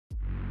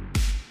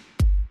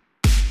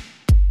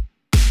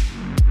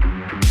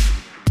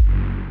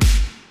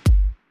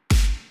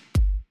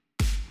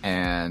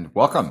and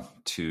welcome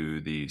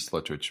to the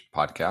Slowtwitch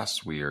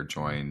podcast. We are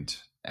joined,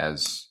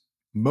 as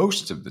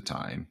most of the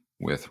time,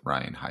 with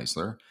Ryan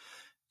Heisler.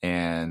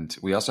 And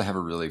we also have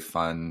a really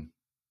fun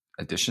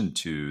addition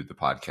to the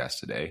podcast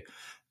today,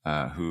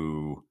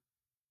 who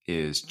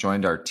is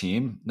joined our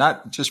team,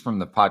 not just from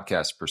the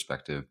podcast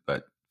perspective,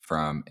 but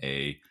from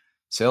a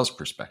sales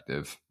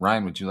perspective.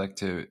 Ryan, would you like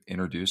to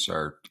introduce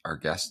our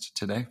guest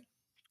today?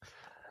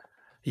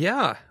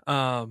 Yeah.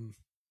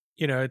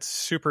 It's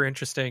super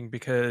interesting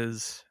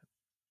because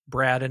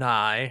Brad and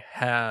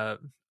I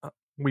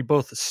we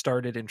both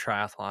started in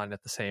triathlon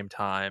at the same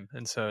time.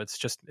 And so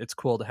it's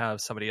cool to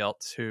have somebody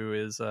else who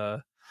is,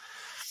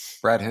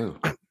 Brad who?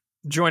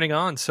 Joining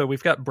on. So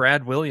we've got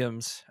Brad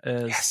Williams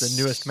as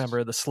the newest member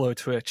of the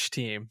Slowtwitch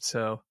team.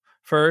 So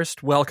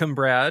first, welcome,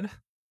 Brad.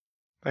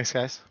 Thanks,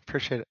 guys.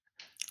 Appreciate it.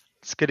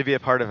 It's good to be a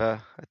part of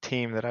a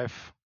team that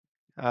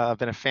I've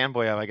been a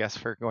fanboy of, I guess,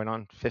 for going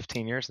on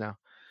 15 years now.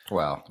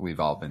 Well, we've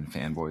all been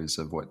fanboys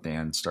of what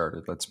Dan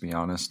started, let's be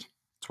honest.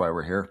 That's why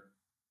we're here.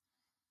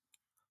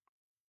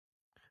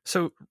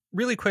 So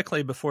really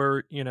quickly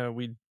before,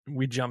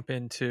 we jump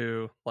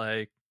into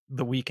like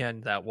the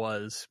weekend that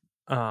was,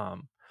 Brad,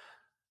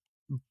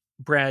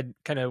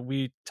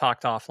 we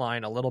talked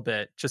offline a little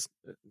bit. Just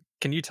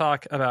can you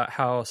talk about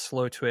how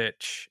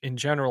Slowtwitch in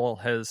general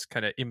has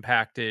kind of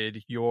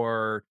impacted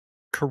your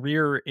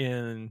career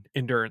in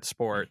endurance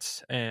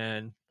sports?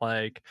 And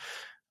like,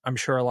 I'm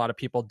sure a lot of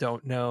people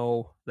don't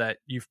know that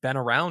you've been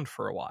around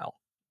for a while.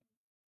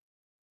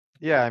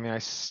 Yeah, I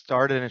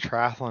started in a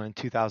triathlon in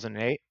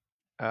 2008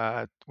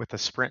 with a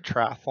sprint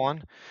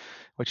triathlon,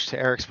 which to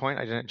Eric's point,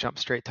 I didn't jump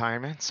straight to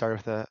Ironman. Started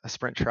with a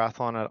sprint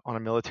triathlon on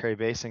a military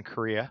base in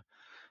Korea.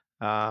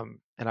 And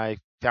I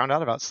found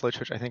out about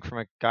Slowtwitch, I think, from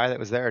a guy that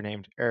was there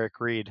named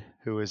Eric Reed,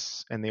 who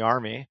was in the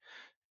Army.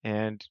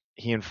 And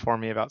he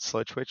informed me about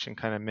Slowtwitch and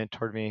kind of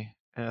mentored me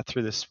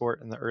through this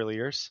sport in the early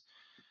years.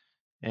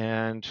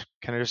 And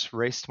kind of just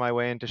raced my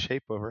way into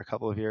shape over a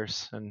couple of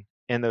years. And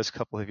in those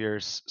couple of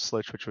years,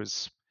 Slowtwitch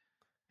was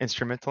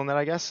instrumental in that,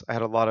 I guess. I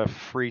had a lot of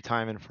free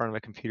time in front of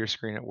a computer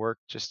screen at work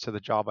just to the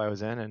job I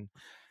was in, and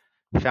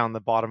found the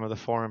bottom of the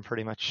forum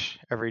pretty much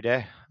every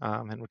day,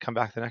 and would come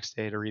back the next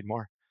day to read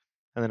more.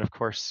 And then, of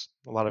course,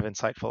 a lot of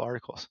insightful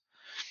articles.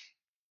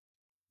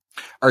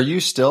 Are you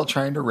still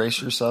trying to race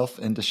yourself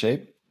into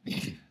shape?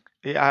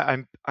 Yeah,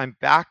 I'm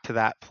back to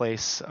that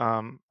place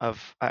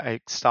I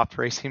stopped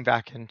racing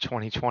back in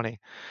 2020,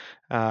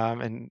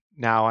 and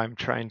now I'm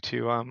trying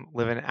to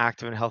live an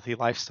active and healthy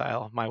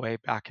lifestyle, my way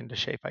back into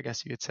shape, I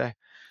guess you could say.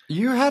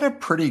 You had a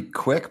pretty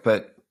quick,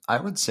 but I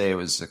would say it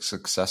was a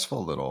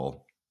successful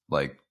little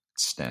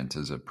stint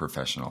as a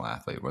professional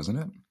athlete, wasn't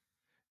it?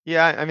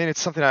 Yeah, it's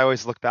something I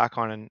always look back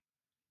on,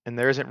 and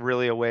there isn't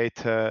really a way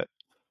to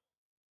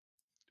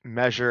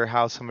measure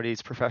how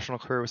somebody's professional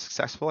career was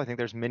successful. I think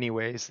there's many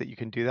ways that you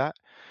can do that.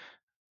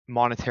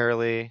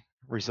 Monetarily,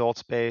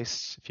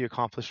 results-based, if you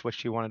accomplished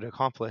what you wanted to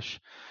accomplish.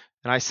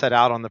 And I set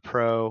out on the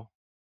pro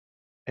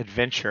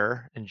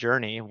adventure and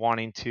journey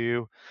wanting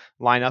to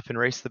line up and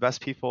race the best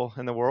people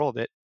in the world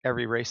at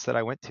every race that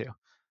I went to.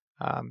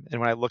 And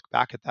when I look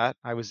back at that,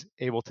 I was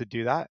able to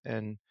do that.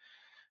 And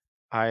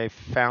I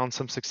found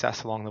some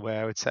success along the way,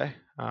 I would say.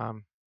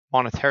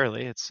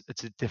 Monetarily,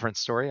 it's a different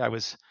story. I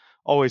was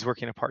always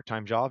working a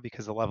part-time job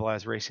because the level I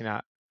was racing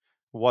at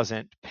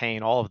wasn't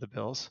paying all of the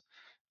bills.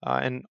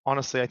 And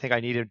honestly, I think I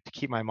needed to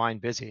keep my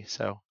mind busy.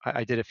 So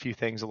I did a few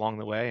things along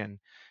the way and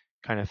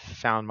kind of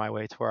found my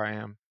way to where I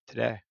am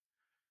today.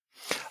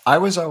 I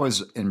was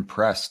always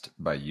impressed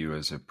by you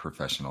as a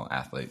professional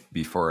athlete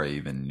before I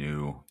even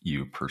knew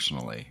you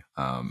personally.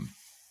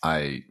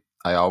 I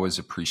always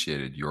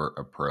appreciated your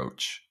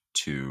approach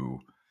to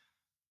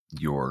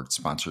your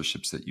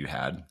sponsorships that you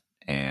had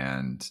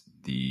and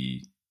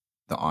the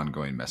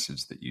ongoing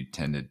message that you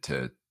tended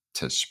to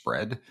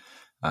spread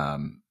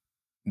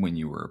when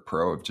you were a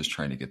pro, of just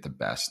trying to get the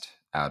best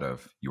out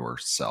of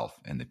yourself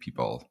and the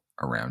people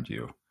around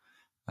you.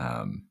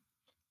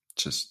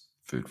 Just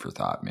food for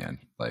thought, man.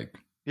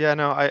 Yeah,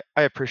 no, I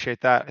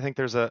appreciate that. I think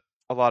there's a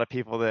lot of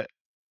people that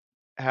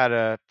had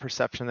a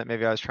perception that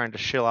maybe I was trying to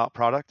shill out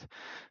product,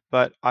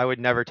 but I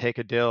would never take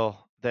a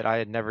deal that I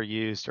had never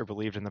used or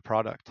believed in the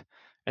product.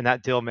 And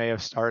that deal may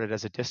have started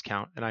as a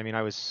discount. And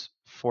I was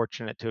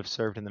fortunate to have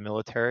served in the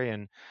military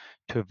and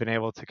to have been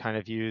able to kind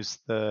of use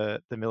the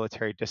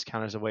military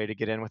discount as a way to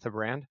get in with a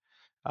brand.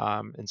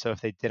 And so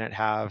if they didn't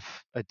have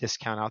a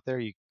discount out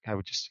there, I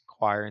would just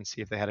inquire and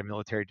see if they had a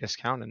military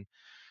discount. And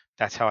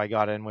that's how I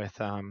got in with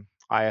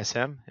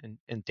ISM.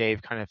 And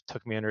Dave kind of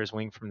took me under his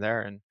wing from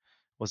there and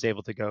was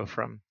able to go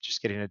from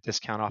just getting a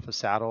discount off of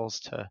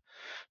saddles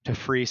to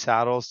free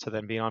saddles to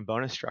then being on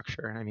bonus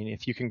structure. And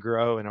if you can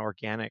grow an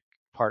organic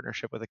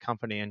partnership with a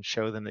company and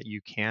show them that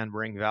you can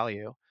bring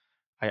value,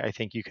 I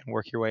think you can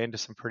work your way into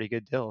some pretty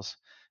good deals.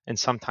 And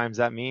sometimes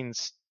that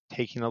means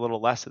taking a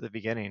little less at the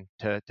beginning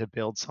to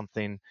build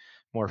something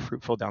more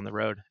fruitful down the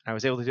road. And I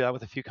was able to do that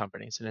with a few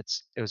companies, and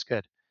it was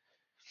good.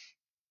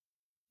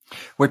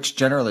 Which,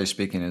 generally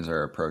speaking, is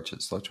our approach at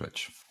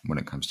Slowtwitch when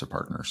it comes to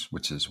partners,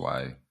 which is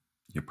why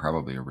you're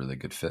probably a really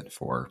good fit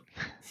for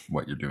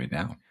what you're doing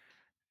now.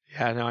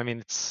 Yeah, no, I mean,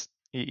 it's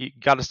you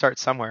got to start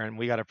somewhere, and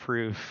we got to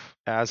prove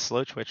as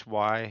Slowtwitch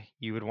why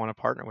you would want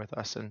to partner with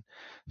us. And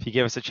if you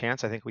give us a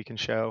chance, I think we can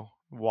show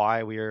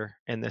why we are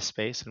in this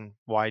space and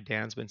why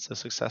Dan's been so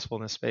successful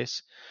in this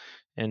space,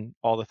 and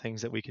all the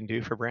things that we can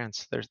do for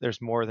brands.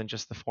 There's more than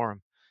just the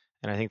forum,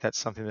 and I think that's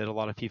something that a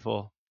lot of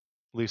people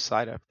lose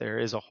sight of. There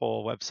is a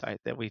whole website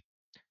that we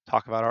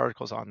talk about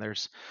articles on.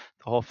 There's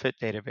the whole fit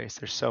database.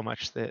 There's so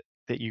much that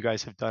you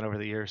guys have done over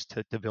the years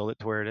to build it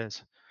to where it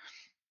is.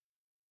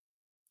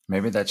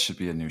 Maybe that should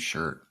be a new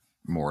shirt,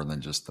 more than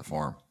just the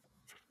form.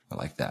 I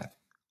like that.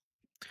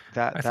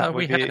 I thought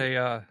we had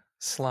a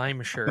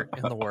slime shirt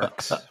in the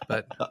works,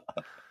 but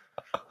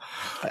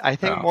I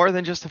think more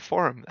than just a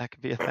forum, that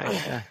could be a thing.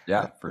 Yeah,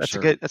 yeah, that's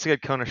sure. That's a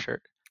good Kona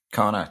shirt.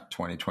 Kona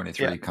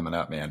 2023 coming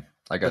up, man.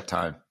 I got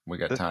time. We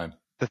got time.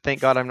 The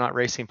thank God I'm not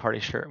racing party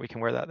shirt. We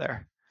can wear that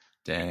there.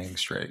 Dang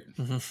straight.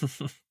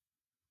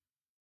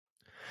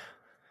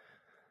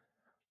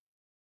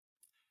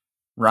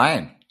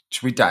 Ryan,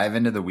 should we dive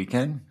into the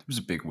weekend? It was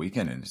a big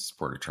weekend in the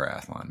sport of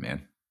triathlon,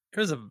 man. It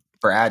was a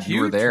Brad,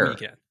 you were there.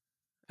 Weekend.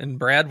 And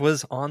Brad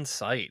was on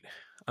site.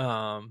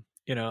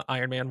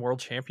 Ironman World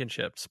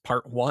Championships,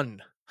 part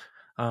 1.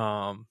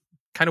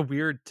 Kind of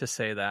weird to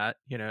say that,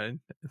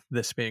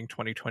 this being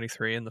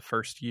 2023 and the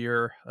first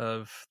year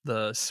of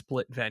the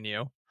split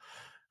venue.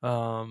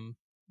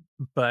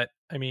 But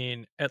I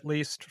mean, at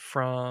least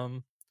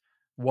from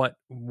what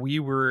we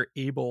were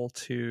able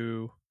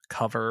to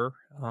cover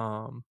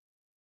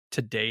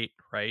to date,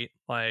 right?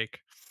 Like,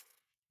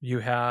 you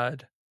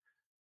had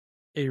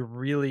a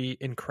really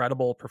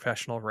incredible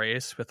professional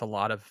race with a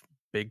lot of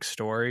big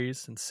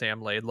stories, and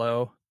Sam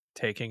Laidlow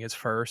taking his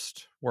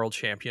first world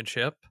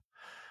championship.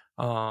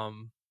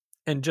 And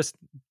just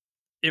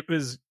it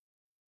was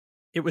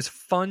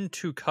fun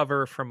to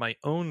cover from my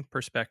own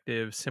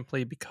perspective,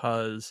 simply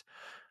because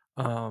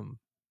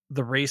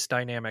the race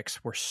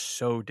dynamics were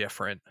so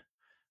different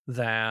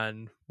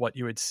than what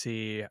you would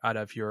see out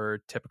of your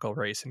typical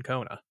race in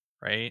Kona,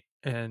 right?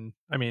 And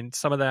I mean,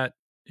 some of that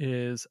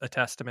is a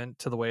testament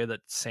to the way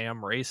that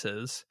Sam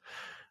races,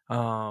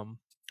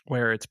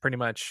 where it's pretty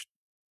much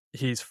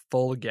he's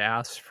full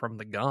gas from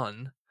the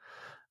gun.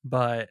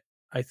 But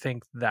I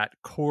think that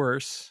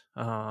course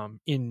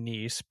in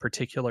Nice,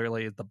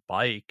 particularly the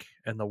bike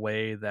and the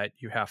way that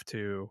you have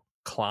to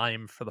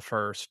climb for the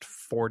first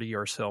 40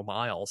 or so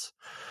miles,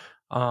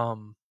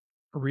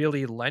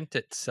 really lent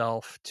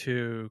itself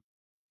to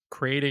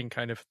creating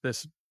kind of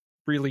this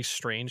really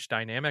strange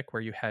dynamic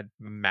where you had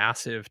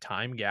massive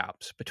time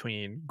gaps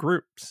between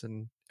groups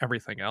and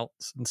everything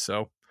else. And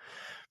so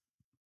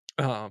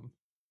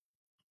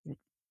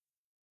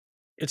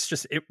it's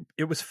just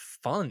it was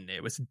fun.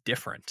 It was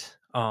different.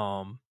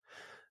 And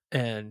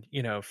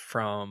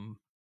from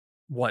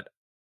what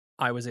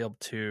I was able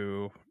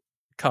to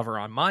cover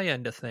on my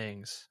end of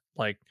things,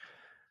 like,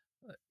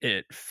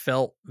 it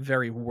felt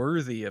very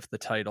worthy of the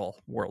title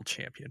World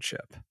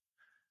Championship.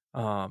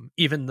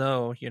 Even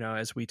though,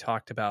 as we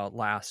talked about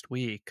last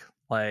week,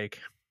 like,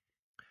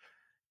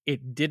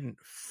 it didn't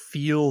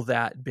feel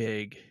that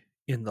big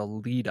in the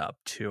lead up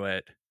to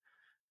it,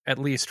 at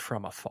least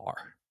from afar.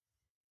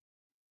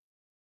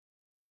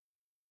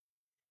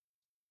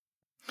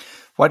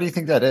 Why do you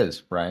think that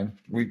is, Brian?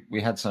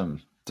 We had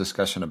some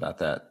discussion about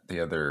that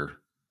the other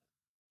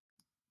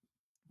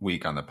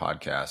week on the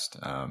podcast.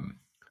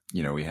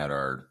 We had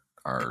our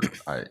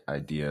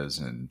ideas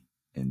and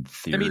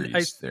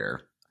theories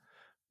there.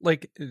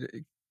 Like,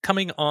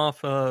 coming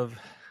off of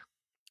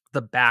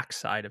the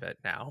backside of it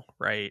now,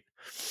 right?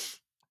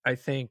 I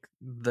think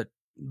the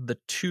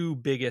two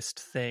biggest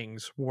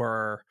things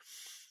were,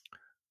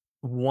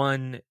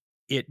 one,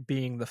 it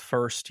being the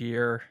first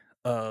year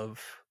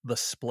of the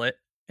split,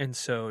 and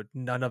so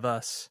none of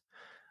us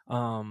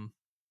kind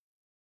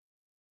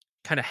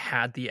of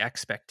had the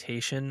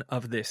expectation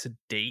of this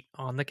date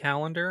on the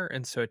calendar,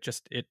 and so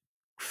it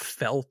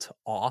felt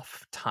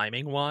off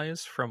timing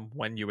wise from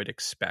when you would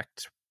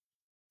expect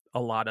a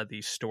lot of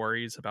these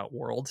stories about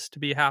worlds to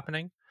be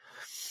happening.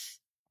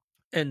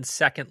 And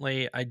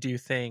secondly, I do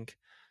think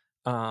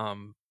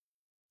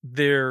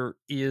there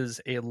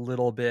is a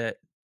little bit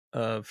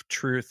of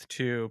truth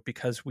to,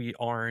 because we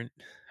aren't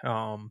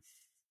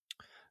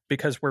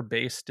because we're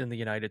based in the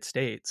United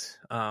States,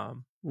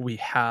 we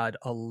had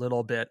a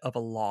little bit of a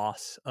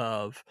loss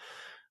of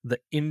the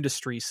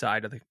industry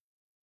side of the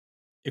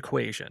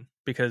equation,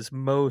 because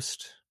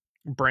most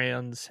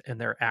brands and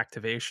their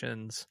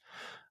activations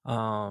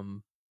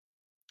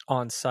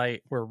on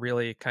site were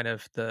really kind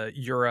of the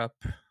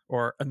Europe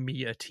or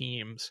EMEA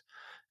teams.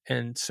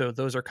 And so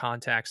those are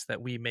contacts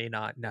that we may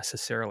not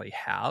necessarily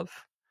have.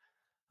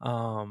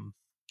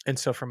 And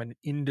so from an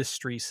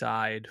industry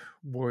side,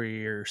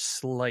 we're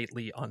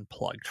slightly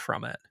unplugged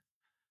from it.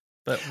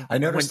 But I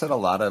noticed that a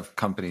lot of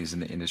companies in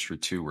the industry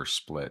too were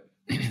split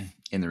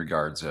in the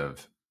regards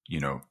of,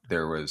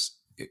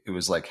 it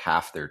was like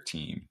half their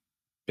team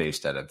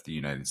based out of the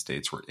United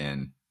States were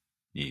in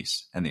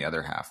Nice, and the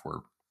other half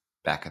were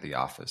back at the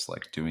office,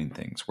 like doing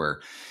things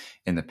where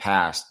in the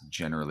past,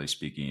 generally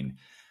speaking,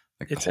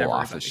 like the It's whole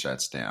everybody. office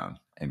shuts down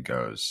and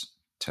goes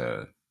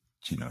to,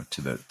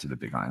 to the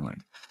big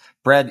island.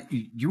 Brad,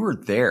 you were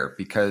there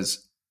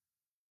because,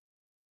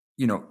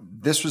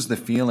 this was the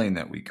feeling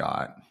that we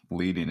got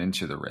leading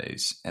into the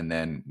race. And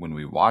then when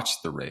we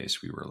watched the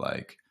race, we were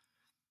like,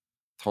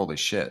 holy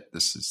shit,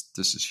 this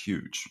is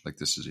huge. Like,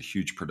 this is a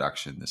huge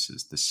production.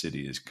 The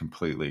city is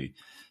completely,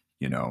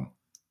 you know,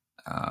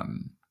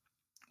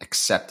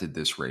 accepted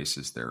this race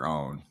as their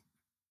own.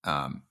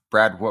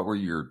 Brad, what were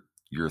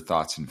your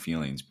thoughts and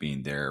feelings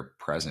being there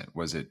present?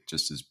 Was it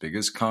just as big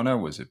as Kona?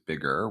 Was it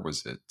bigger?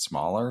 Was it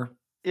smaller?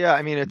 Yeah,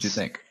 I mean, What'd you it's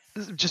think?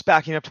 just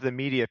backing up to the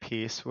media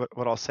piece.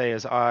 What I'll say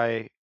is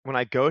when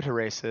I go to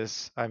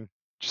races, I'm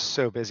just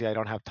so busy I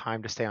don't have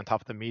time to stay on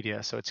top of the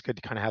media. So it's good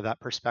to kind of have that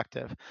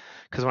perspective.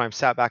 Because when I'm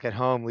sat back at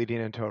home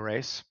leading into a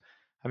race,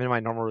 I'm in my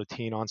normal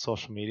routine on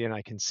social media and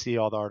I can see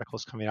all the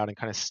articles coming out and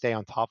kind of stay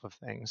on top of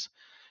things.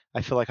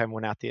 I feel like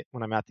when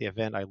I'm at the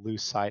event, I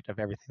lose sight of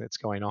everything that's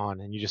going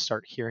on, and you just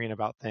start hearing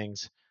about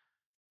things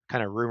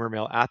kind of rumor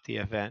mill at the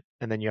event,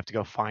 and then you have to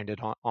go find it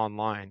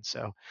online.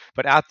 So,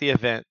 but at the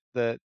event,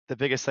 the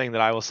biggest thing that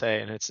I will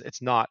say, and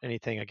it's not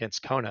anything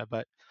against Kona,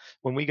 but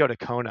when we go to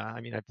Kona, I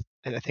mean,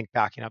 I think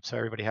backing up so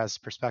everybody has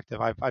perspective,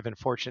 I've been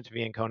fortunate to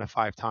be in Kona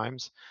 5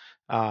 times.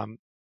 Um,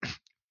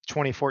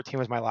 2014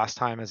 was my last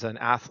time as an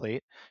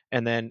athlete,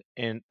 and then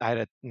I had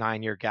a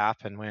 9-year gap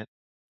and went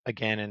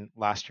again in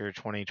last year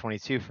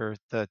 2022 for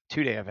the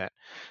 2-day event.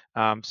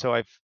 So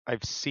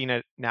I've seen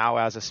it now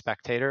as a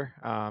spectator,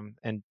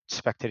 and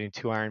spectating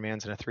 2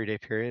 Ironmans in a 3-day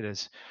period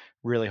is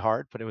really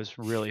hard, but it was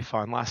really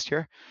fun last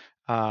year.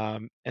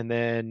 And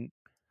then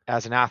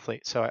as an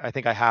athlete, so I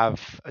think I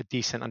have a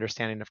decent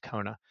understanding of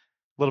Kona. A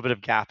little bit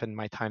of gap in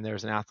my time there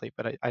as an athlete,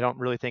 but I don't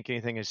really think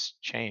anything has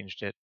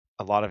changed.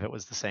 A lot of it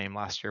was the same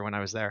last year when I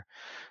was there.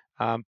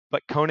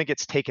 But Kona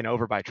gets taken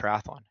over by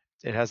triathlon.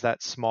 It has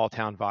that small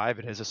town vibe.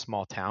 It is a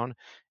small town.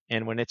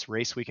 And when it's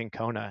race week in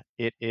Kona,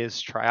 it is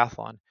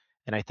triathlon.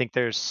 And I think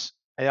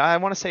I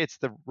want to say it's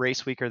the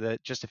race week or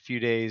just a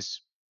few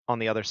days on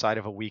the other side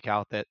of a week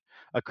out that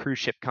a cruise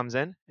ship comes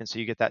in. And so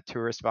you get that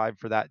tourist vibe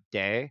for that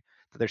day.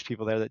 That there's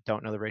people there that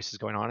don't know the race is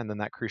going on. And then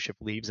that cruise ship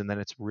leaves. And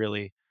then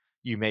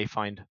you may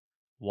find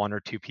 1 or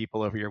 2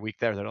 people over your week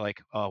there that are like,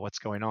 oh, what's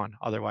going on?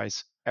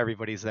 Otherwise,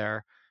 everybody's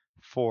there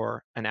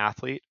for an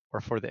athlete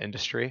or for the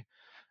industry,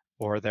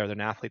 or they're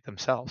an athlete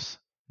themselves.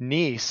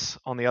 Nice,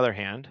 on the other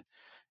hand,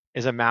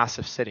 is a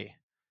massive city,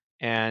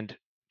 and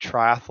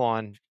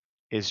triathlon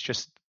is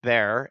just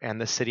there, and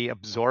the city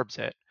absorbs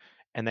it.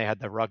 And they had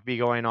the rugby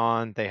going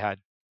on, they had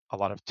a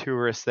lot of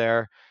tourists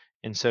there,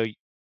 and so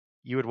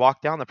you would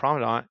walk down the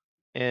promenade,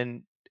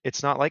 and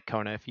it's not like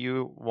Kona. If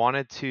you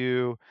wanted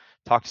to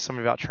talk to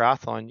somebody about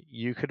triathlon,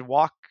 you could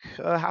walk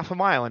half a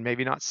mile and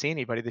maybe not see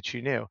anybody that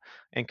you knew.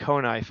 In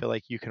Kona, I feel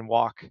like you can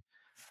walk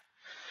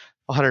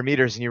 100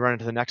 meters and you run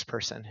into the next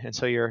person. And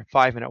so your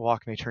 5-minute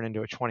walk may turn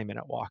into a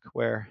 20-minute walk,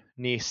 where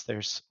Nice,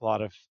 there's a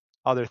lot of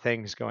other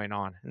things going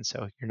on. And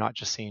so you're not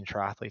just seeing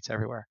triathletes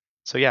everywhere.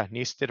 So yeah,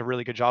 Nice did a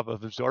really good job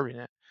of absorbing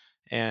it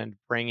and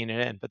bringing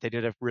it in, but they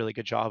did a really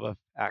good job of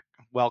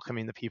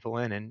welcoming the people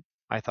in. And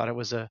I thought it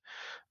was a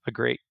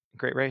great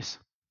race.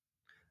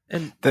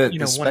 And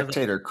The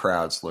spectator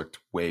crowds looked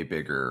way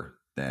bigger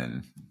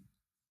than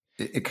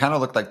it kind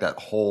of looked like that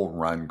whole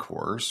run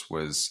course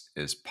was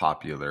as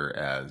popular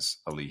as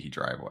Ali'i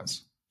Drive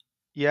was.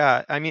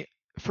 Yeah, I mean,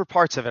 for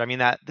parts of it, I mean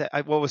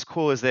what was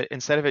cool is that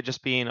instead of it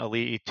just being a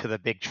lead to the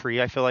big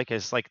tree, I feel like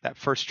is like that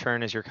first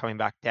turn as you're coming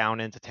back down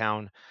into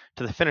town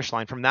to the finish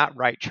line, from that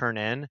right turn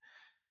in,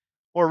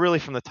 or really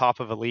from the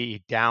top of a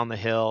lead down the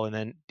hill and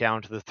then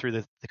down to through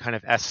the kind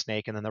of S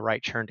snake and then the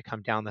right turn to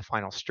come down the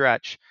final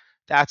stretch.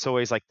 That's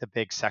always like the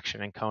big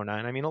section in Kona.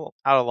 And I mean,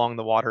 out along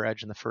the water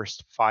edge in the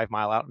first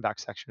 5-mile out and back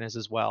section is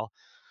as well.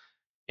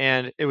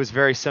 And it was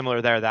very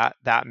similar there.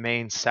 That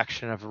main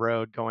section of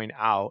road going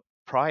out,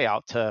 probably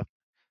out to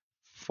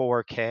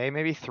 4K,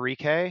 maybe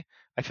 3K.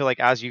 I feel like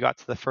as you got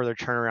to the further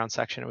turnaround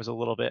section, it was a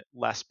little bit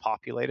less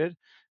populated.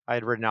 I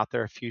had ridden out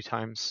there a few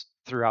times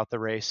throughout the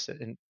race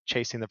and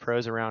chasing the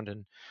pros around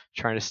and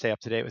trying to stay up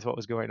to date with what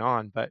was going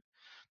on. But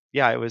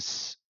yeah,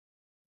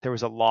 there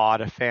was a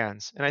lot of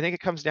fans. And I think it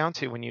comes down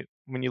to when you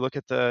look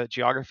at the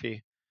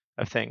geography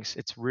of things,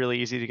 it's really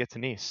easy to get to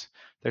Nice.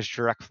 There's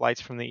direct flights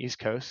from the East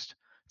Coast.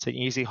 It's an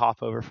easy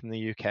hop over from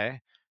the UK,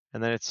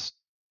 and then it's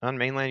on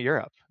mainland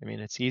Europe. I mean,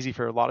 it's easy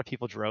for a lot of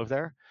people drove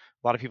there.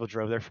 A lot of people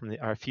drove there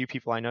or a few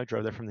people I know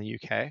drove there from the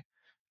UK.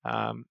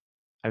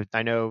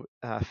 I know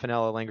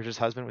Fenella Langridge's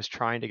husband was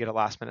trying to get a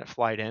last minute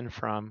flight in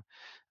from,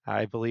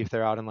 I believe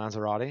they're out in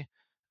Lanzarote,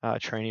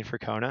 training for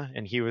Kona,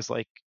 and he was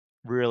like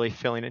really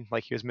feeling it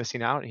like he was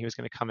missing out, and he was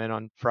going to come in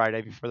on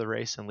Friday before the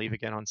race and leave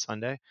again on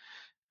Sunday.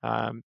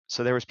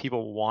 So there was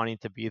people wanting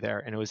to be there,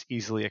 and it was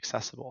easily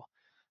accessible.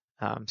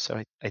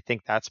 So I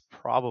think that's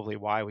probably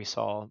why we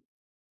saw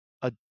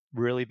a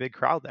really big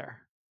crowd there.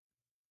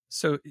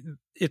 So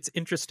it's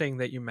interesting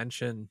that you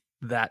mentioned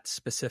that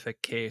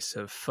specific case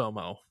of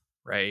FOMO,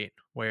 right?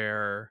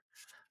 Where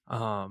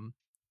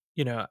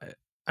you know,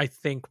 I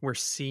think we're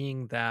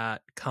seeing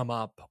that come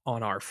up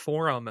on our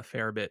forum a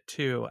fair bit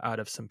too, out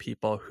of some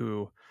people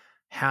who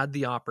had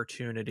the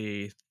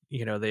opportunity,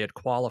 they had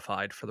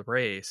qualified for the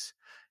race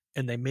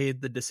and they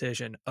made the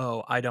decision,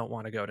 oh, I don't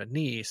want to go to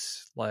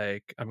Nice.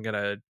 Like, I'm going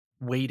to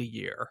wait a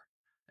year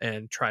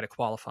and try to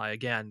qualify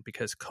again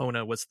because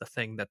Kona was the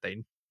thing that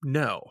they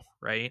know,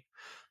 right?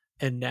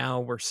 And now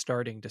we're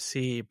starting to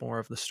see more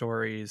of the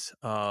stories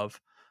of,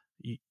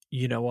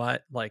 you know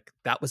what, like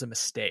that was a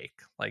mistake.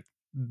 Like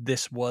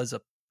this was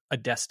a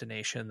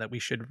destination that we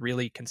should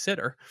really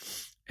consider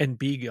and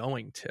be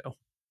going to.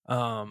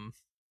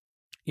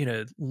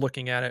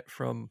 Looking at it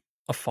from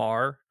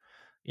afar,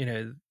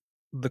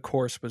 the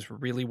course was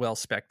really well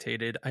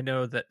spectated. I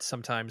know that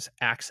sometimes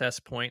access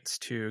points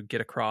to get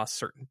across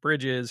certain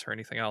bridges or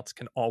anything else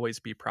can always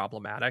be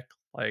problematic.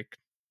 Like,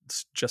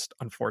 it's just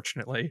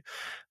unfortunately,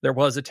 there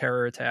was a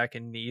terror attack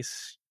in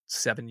Nice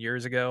 7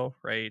 years ago,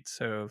 right?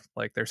 So,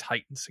 like, there's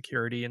heightened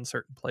security in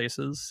certain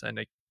places, and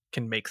it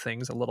can make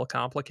things a little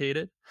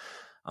complicated.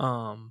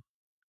 But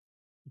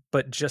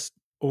just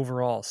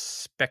overall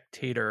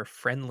spectator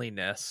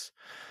friendliness,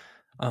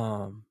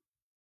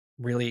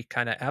 really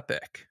kind of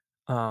epic.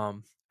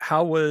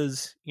 How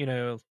was,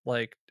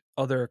 like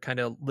other kind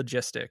of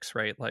logistics,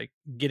 right? Like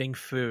getting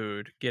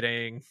food,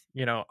 getting,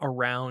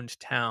 around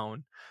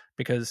town,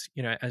 because,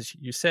 as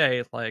you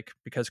say, like,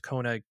 because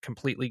Kona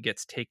completely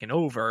gets taken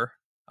over,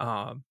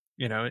 and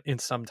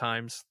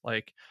sometimes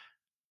like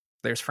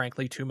there's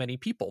frankly too many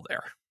people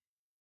there.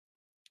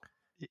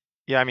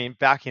 Yeah, I mean,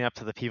 backing up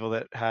to the people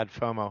that had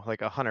FOMO, like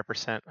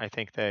 100%, I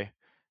think they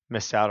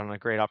missed out on a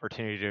great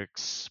opportunity to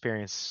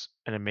experience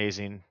an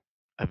amazing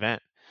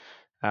event.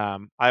 I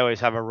always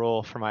have a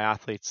rule for my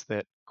athletes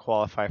that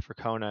qualify for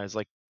Kona is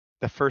like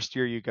the first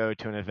year you go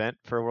to an event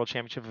for a World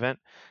Championship event,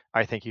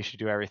 I think you should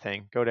do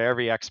everything. Go to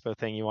every Expo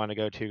thing you want to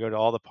go to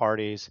all the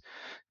parties,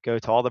 go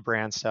to all the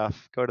brand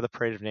stuff, go to the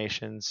Parade of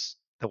Nations,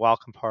 the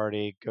welcome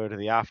party, go to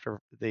the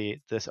after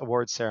this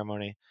awards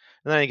ceremony.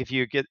 And then I think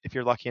if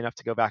you're lucky enough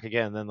to go back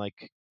again, then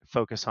like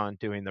focus on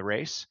doing the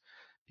race,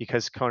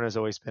 because Kona's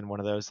always been one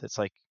of those that's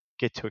like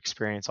get to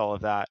experience all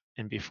of that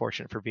and be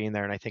fortunate for being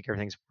there. And I think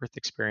everything's worth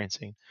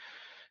experiencing.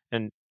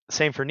 And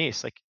same for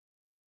Nice. Like,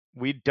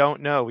 we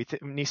don't know.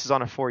 Nice is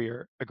on a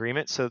 4-year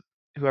agreement, so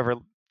whoever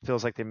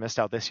feels like they missed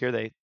out this year,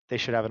 they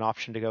should have an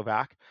option to go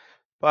back.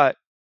 But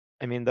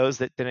I mean, those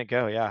that didn't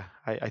go, yeah,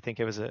 I think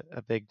it was a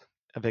big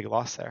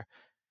loss there.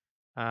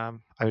 I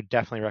would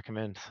definitely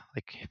recommend,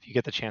 like, if you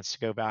get the chance to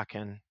go back,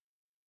 and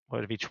what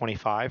would it be,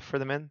 25 for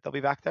the men? They'll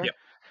be back there. Yep.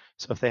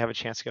 So if they have a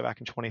chance to go back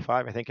in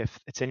 25, I think if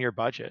it's in your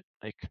budget,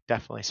 like,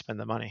 definitely spend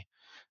the money.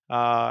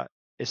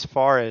 As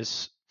far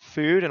as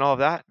food and all of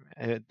that,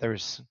 there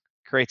was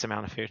great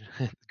amount of food,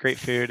 great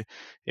food.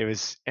 It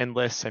was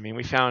endless. I mean,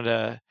 we found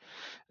an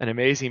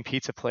amazing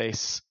pizza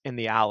place in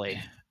the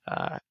alley,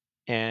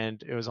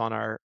 and it was on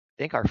I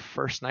think our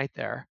first night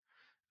there,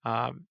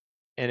 and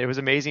it was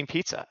amazing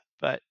pizza.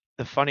 But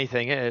the funny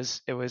thing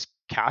is, it was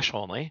cash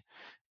only,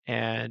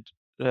 and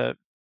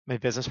my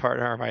business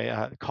partner, or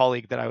my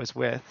colleague that I was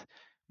with,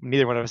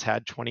 neither one of us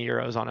had 20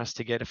 euros on us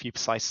to get a few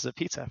slices of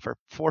pizza. For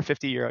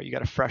 450 euro, you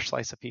got a fresh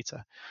slice of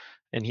pizza.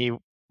 And he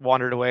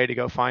wandered away to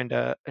go find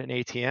an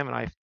ATM, and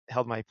I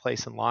held my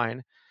place in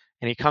line,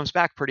 and he comes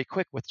back pretty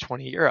quick with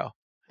 20 euro.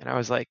 And I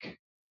was like,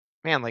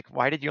 man, like,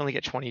 why did you only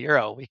get 20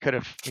 euro? We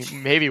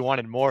maybe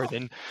wanted more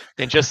than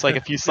just like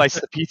a few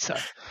slices of pizza.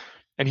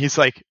 And he's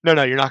like,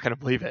 no, you're not going to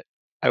believe it.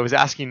 I was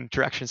asking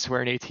directions to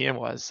where an ATM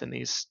was, and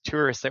these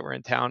tourists that were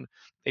in town,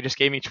 they just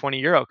gave me 20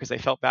 euro because they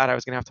felt bad I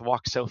was going to have to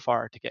walk so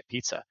far to get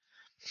pizza.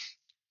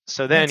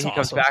 So then That's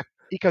awesome.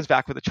 He comes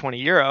back with a 20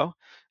 euro,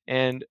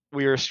 and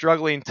we were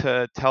struggling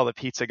to tell the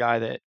pizza guy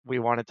that we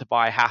wanted to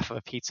buy half of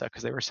a pizza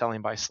because they were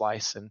selling by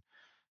slice, and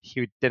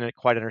he didn't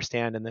quite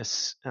understand. And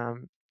this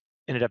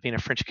ended up being a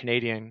French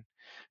Canadian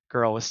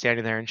girl was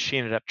standing there, and she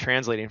ended up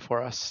translating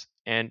for us,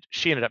 and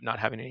she ended up not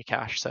having any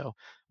cash. So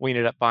we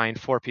ended up buying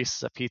 4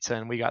 pieces of pizza,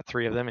 and we got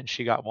 3 of them, and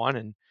she got 1.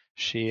 And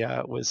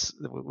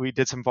we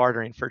did some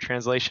bartering for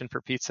translation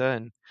for pizza,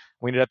 and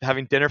we ended up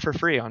having dinner for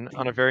free on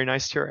a very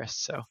nice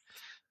tourist. So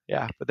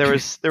yeah, but there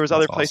was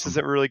other places awesome.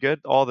 that were really good.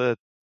 All the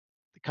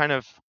kind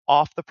of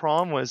off the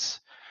prom was,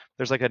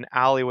 there's like an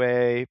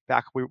alleyway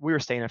back. We were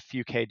staying a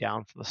few K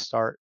down from the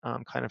start,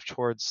 kind of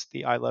towards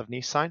the I Love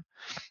Nice sign.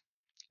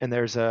 And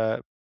there's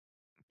a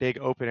big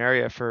open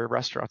area for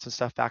restaurants and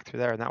stuff back through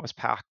there. And that was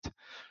packed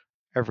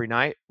every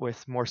night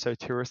with more so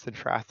tourists than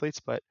for athletes,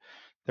 but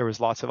there was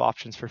lots of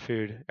options for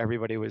food.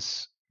 Everybody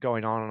was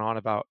going on and on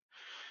about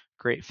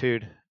great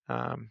food.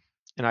 And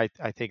I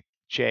think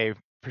Jay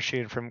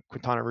Prashun from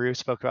Quintana Roo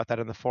spoke about that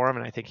in the forum,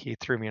 and I think he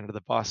threw me under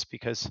the bus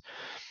because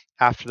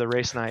after the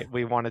race night,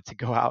 we wanted to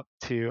go out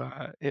to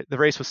the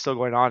race was still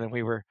going on, and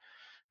we were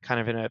kind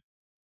of in a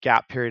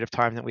gap period of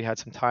time that we had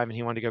some time, and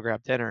he wanted to go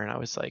grab dinner, and I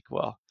was like,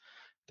 well,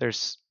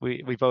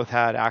 we both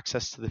had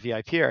access to the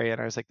VIP area,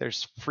 and I was like,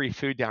 there's free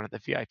food down at the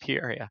VIP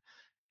area,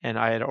 and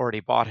I had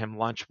already bought him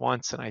lunch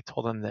once, and I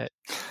told him that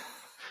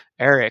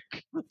Eric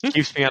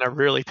keeps me on a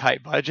really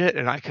tight budget,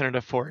 and I couldn't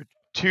afford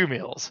 2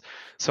 meals.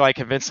 So I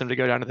convinced him to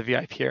go down to the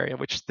VIP area,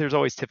 which there's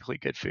always typically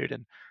good food.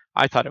 And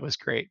I thought it was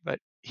great, but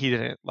he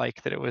didn't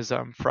like that it was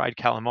fried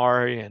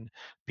calamari and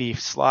beef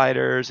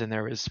sliders, and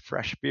there was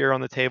fresh beer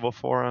on the table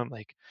for him.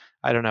 Like,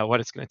 I don't know what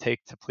it's going to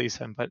take to please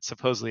him, but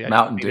supposedly I just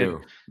Mountain needed,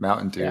 Dew,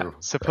 Mountain yeah, Dew, Brad, Yeah.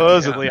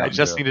 supposedly I Mountain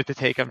just Dew. needed to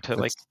take him to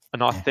like That's,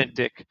 an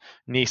authentic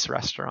Nice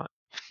restaurant.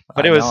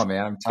 But I it know, was,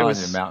 man. I'm it telling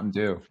you, was, Mountain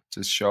Dew.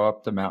 Just show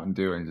up to Mountain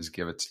Dew and just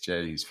give it to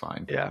Jay. He's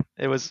fine. yeah,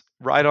 it was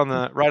right on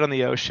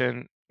the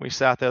ocean. We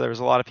sat there. There was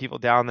a lot of people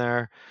down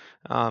there.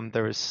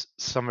 There was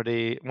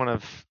somebody, one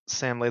of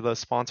Sam Laidlow's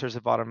sponsors,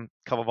 had bought him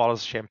a couple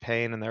bottles of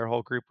champagne, and their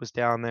whole group was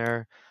down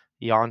there.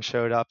 Jan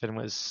showed up and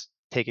was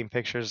taking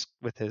pictures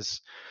with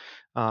his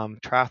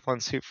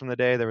triathlon suit from the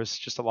day. There was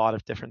just a lot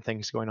of different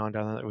things going on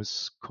down there. It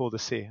was cool to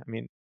see. I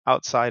mean,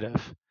 outside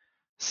of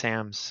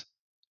Sam's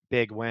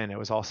big win, it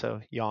was also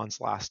Jan's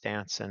last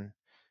dance, and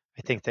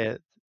I think that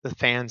the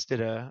fans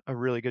did a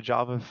really good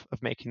job of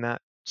making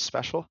that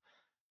special.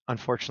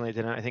 Unfortunately, it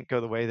didn't, I think,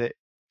 go the way that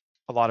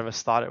a lot of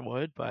us thought it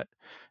would, but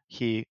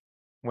he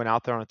went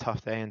out there on a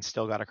tough day and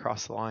still got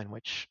across the line,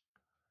 which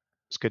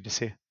was good to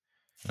see.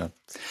 Yeah.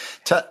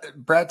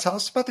 Brad, tell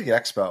us about the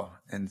expo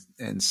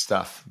and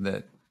stuff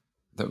that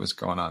was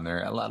going on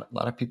there. A lot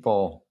of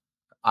people.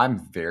 I'm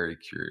very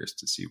curious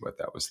to see what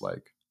that was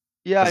like.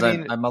 Yeah, I Because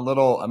mean, I'm a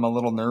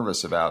little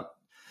nervous about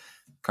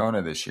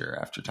Kona this year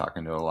after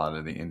talking to a lot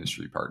of the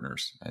industry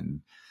partners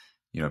and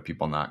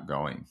people not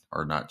going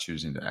or not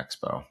choosing to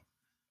expo.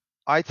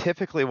 I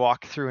typically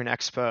walk through an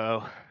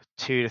expo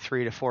 2 to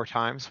 3 to 4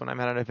 times when I'm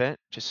at an event.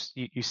 Just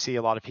you see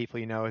a lot of people,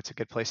 it's a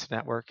good place to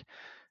network.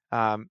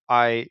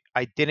 I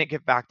didn't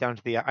get back down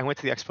to I went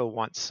to the expo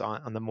once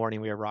on the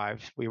morning we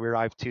arrived. We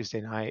arrived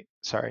Tuesday night,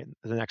 sorry,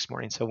 the next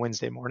morning, so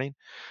Wednesday morning.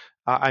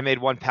 I made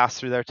one pass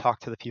through there,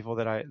 talked to the people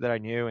that I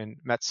knew, and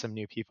met some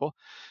new people.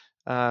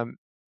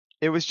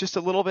 It was just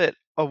a little bit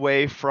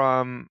away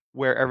from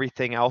where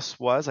everything else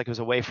was. Like, it was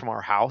away from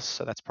our house,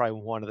 so that's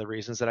probably one of the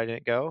reasons that I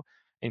didn't go.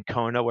 In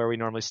Kona, where we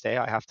normally stay,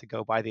 I have to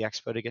go by the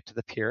expo to get to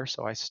the pier,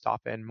 so I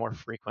stop in more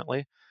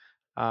frequently.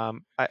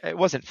 It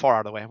wasn't far out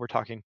of the way. We're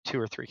talking 2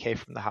 or 3K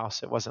from the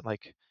house. It wasn't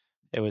like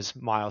it was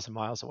miles and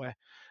miles away.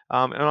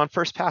 And on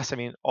first pass, I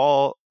mean,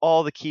 all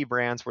the key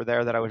brands were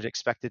there that I would have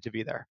expected to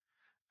be there.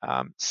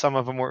 Some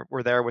of them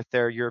were there with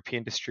their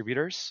European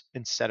distributors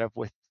instead of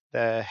with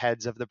the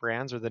heads of the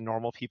brands or the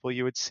normal people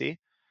you would see,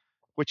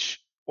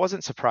 which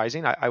wasn't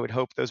surprising. I would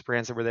hope those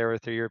brands that were there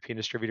with their European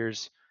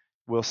distributors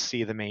will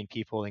see the main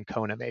people in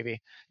Kona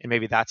maybe, and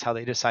maybe that's how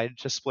they decided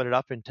to split it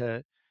up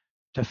into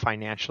to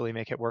financially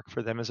make it work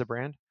for them as a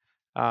brand.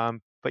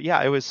 But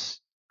yeah, it was.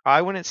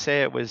 I wouldn't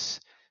say it was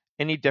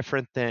any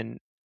different than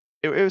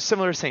it was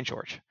similar to St.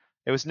 George.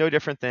 It was no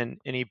different than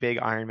any big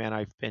Ironman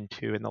I've been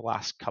to in the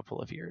last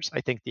couple of years.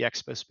 I think the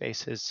expo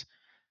space has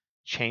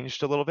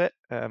changed a little bit.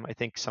 I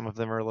think some of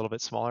them are a little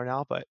bit smaller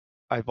now, but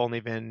I've only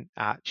been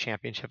at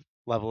championship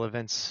level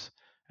events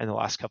in the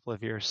last couple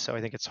of years, so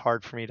I think it's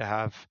hard for me to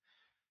have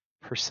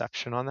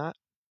perception on that.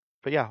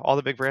 But yeah, all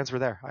the big brands were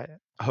there.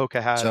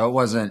 Hoka had So it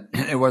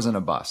wasn't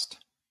a bust.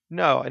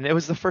 no, and it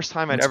was the first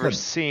time I'd That's ever good.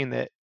 seen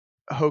that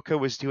Hoka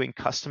was doing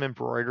custom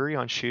embroidery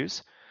on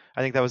shoes.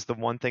 I think that was the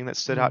one thing that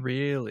stood out.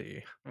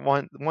 Really?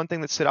 One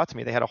thing that stood out to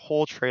me. They had a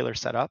whole trailer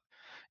set up,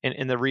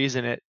 and the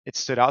reason it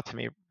stood out to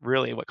me,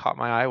 really, what caught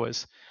my eye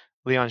was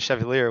Leon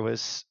Chevalier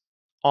was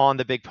on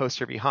the big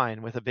poster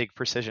behind with a big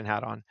precision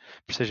hat on,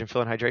 precision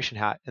fill and hydration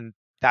hat, and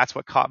that's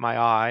what caught my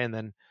eye. And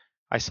then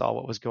I saw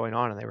what was going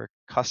on, and they were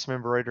custom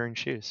embroidering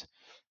shoes.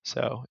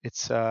 So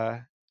it's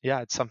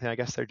yeah, it's something I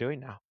guess they're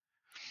doing now.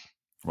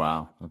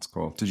 Wow, that's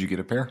cool. Did you get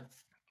a pair?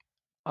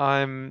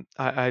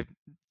 I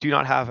do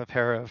not have a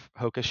pair of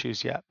Hoka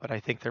shoes yet, but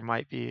I think there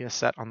might be a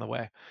set on the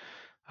way.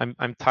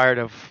 I'm tired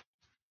of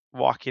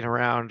walking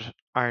around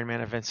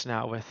Ironman events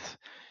now with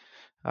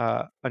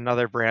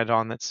another brand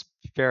on that's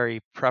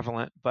very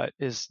prevalent, but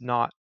is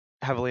not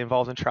heavily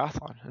involved in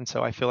triathlon. And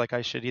so I feel like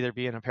I should either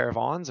be in a pair of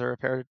Ons or a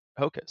pair of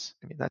Hokas.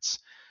 I mean,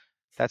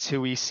 that's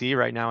who we see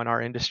right now in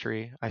our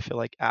industry. I feel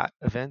like at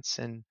events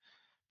and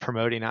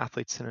promoting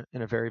athletes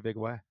in a very big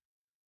way.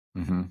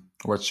 Mm-hmm.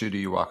 What shoe do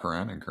you walk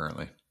around in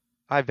currently?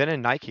 I've been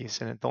in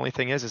Nikes, and the only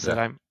thing is that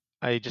Yeah.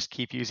 I just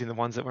keep using the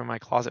ones that were in my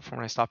closet from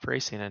when I stopped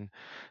racing, and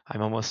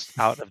I'm almost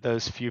out of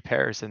those few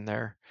pairs, and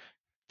the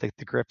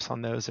grips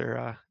on those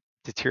are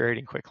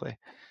deteriorating quickly.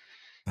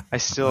 I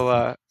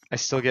still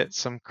get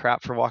some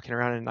crap for walking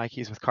around in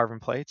Nikes with carbon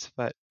plates,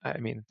 but I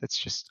mean, it's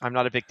just I'm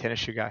not a big tennis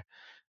shoe guy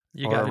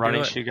You or got a to do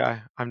running it. shoe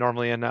guy. I'm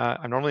normally in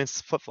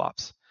flip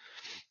flops.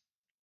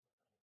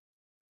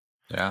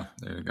 Yeah,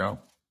 there you go.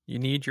 You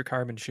need your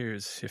carbon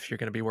shoes if you're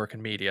going to be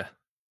working media.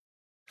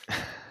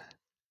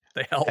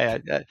 They help. Hey,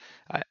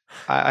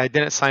 I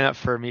didn't sign up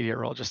for a media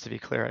role, just to be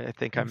clear. I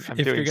think I'm If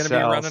doing you're going to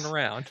be running sales.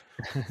 around,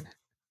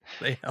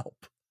 they help.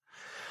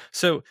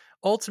 So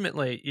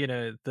ultimately,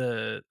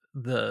 the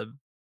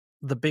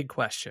big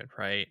question,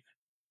 right?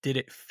 Did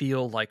it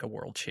feel like a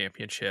world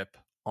championship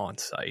on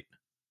site?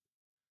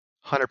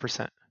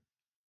 100%.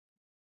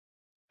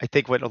 I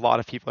think what a lot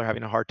of people are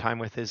having a hard time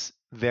with is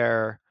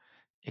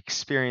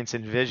experience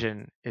and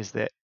vision is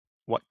that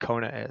what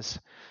Kona is.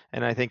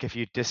 And I think if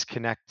you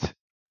disconnect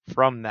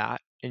from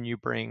that and you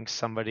bring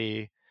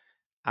somebody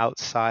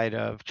outside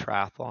of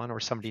triathlon or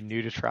somebody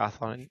new to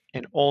triathlon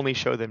and only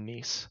show them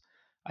Nice,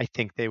 I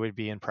think they would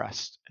be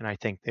impressed. And I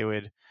think they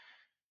would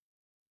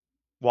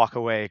walk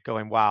away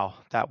going, wow,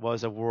 that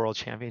was a world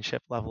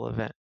championship level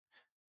event.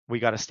 We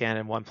got to stand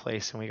in one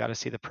place and we got to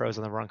see the pros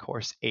on the run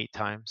course 8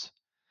 times.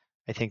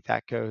 I think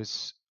that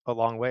goes a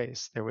long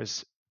ways. There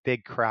was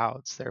big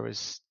crowds.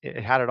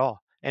 It had it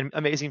all and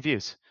amazing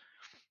views.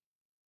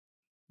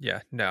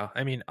 Yeah, no.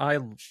 I mean, I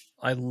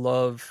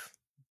love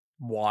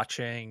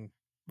watching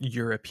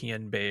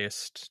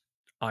European-based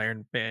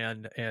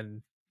Ironman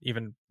and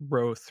even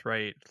Roth,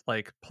 right?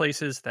 Like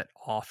places that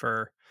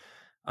offer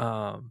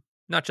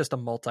not just a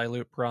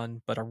multi-loop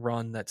run, but a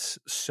run that's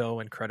so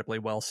incredibly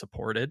well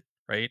supported,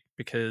 right?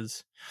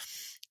 Because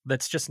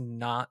that's just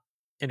not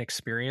an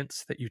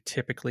experience that you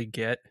typically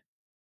get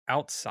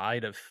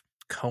outside of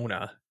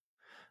Kona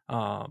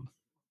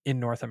in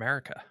North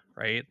America,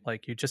 right?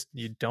 Like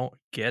you don't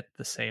get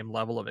the same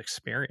level of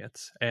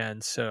experience.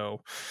 And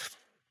so,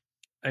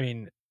 I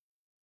mean,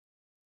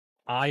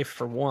 I,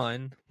 for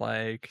one,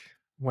 like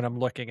when I'm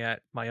looking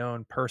at my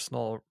own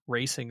personal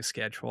racing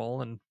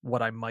schedule and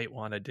what I might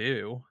want to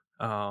do,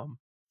 I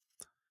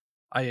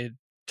had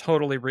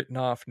totally written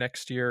off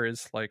next year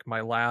as like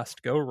my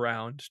last go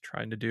round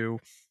trying to do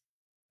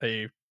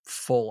a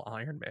full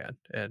Ironman.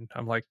 And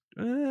I'm like,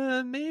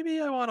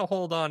 maybe I want to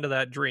hold on to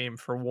that dream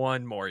for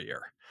one more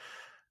year.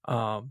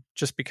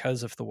 Just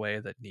because of the way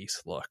that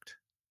Nice looked.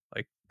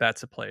 Like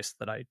that's a place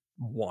that I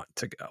want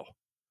to go.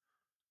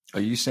 Are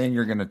you saying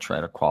you're going to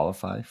try to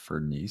qualify for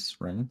Nice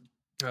running?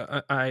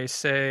 I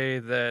say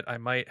that I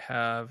might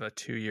have a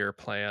 2-year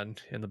plan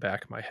in the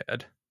back of my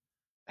head.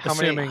 How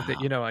many Assuming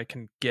that, I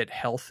can get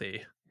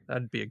healthy,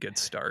 that'd be a good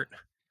start.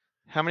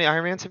 how many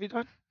Ironmans have you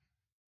done?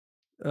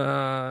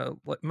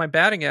 My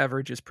batting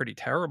average is pretty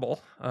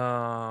terrible,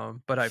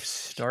 but I've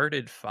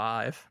started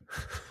 5.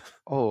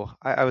 Oh,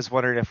 I was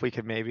wondering if we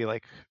could maybe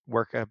like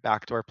work a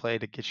backdoor play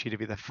to get you to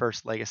be the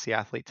first legacy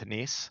athlete to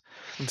Nice.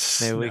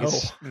 Maybe we No.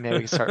 maybe we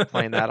can start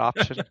playing that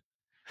option.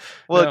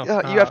 Well,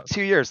 No, you have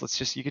 2 years.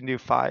 You can do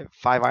five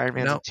Ironmans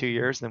in no. 2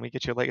 years, and then we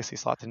get you a legacy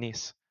slot to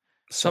Nice.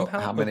 So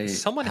Somehow,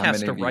 someone how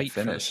has many to have you write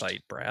for the finished?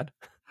 site, Brad.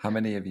 How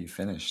many have you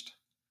finished?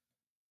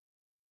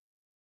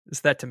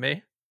 Is that to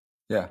me?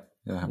 Yeah.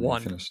 How many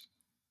One. finished?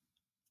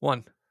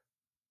 One.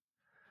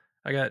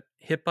 I got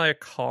hit by a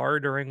car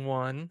during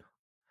one.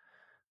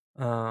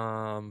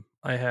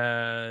 I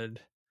had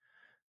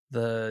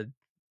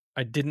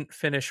I didn't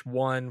finish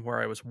one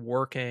where I was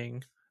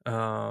working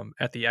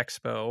at the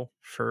Expo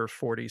for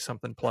 40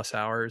 something plus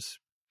hours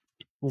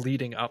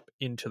leading up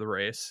into the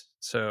race.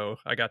 So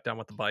I got done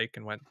with the bike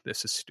and went,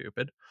 this is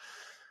stupid.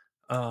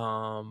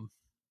 And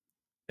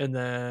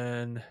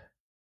then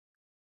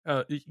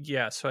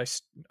yeah, so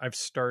I've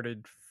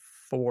started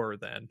 4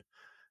 then.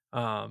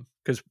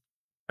 Because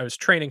I was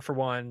training for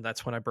one.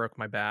 That's when I broke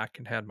my back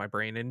and had my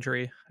brain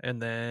injury.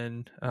 And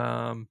then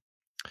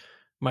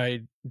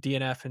my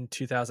DNF in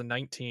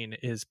 2019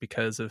 is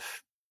because of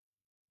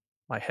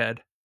my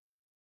head.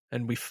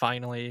 And we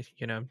finally,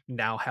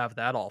 now have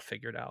that all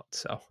figured out.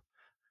 So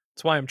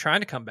that's why I'm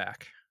trying to come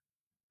back.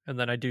 And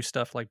then I do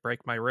stuff like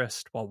break my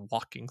wrist while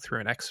walking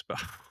through an expo.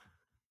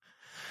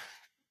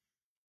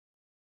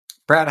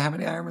 Brad, how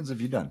many Ironmans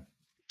have you done?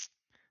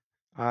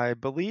 I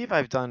believe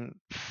I've done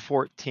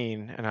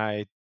 14, and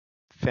I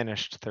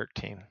finished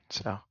 13.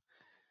 So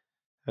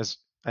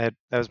that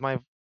was my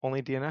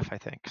only DNF, I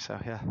think. So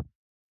yeah.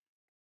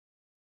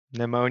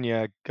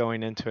 Pneumonia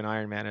going into an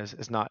Ironman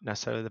is not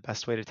necessarily the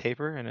best way to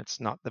taper, and it's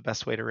not the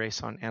best way to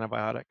race on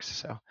antibiotics.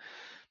 So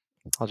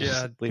I'll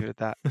just leave it at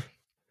that.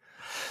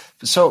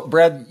 So,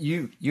 Brad,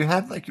 you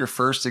had like your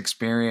first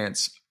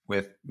experience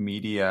with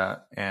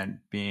media and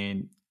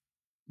being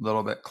a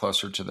little bit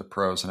closer to the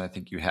pros, and I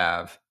think you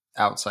have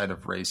outside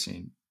of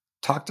racing.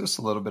 Talk to us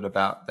a little bit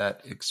about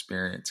that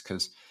experience,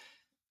 because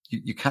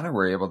you kind of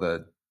were able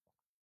to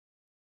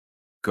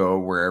go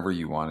wherever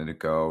you wanted to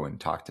go and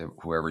talk to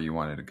whoever you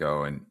wanted to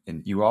go. And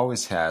you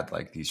always had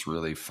like these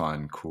really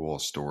fun, cool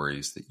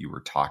stories that you were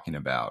talking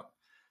about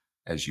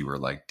as you were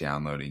like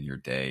downloading your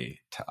day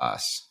to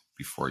us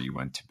before you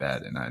went to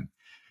bed. And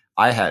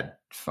I had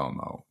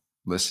FOMO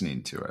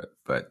listening to it,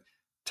 but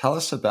tell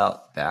us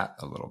about that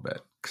a little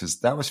bit, because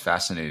that was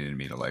fascinating to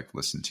me to like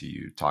listen to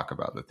you talk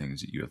about the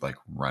things that you had like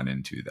run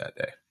into that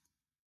day.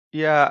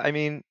 Yeah, I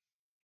mean,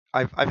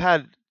 I've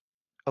had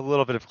a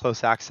little bit of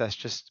close access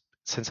just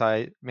since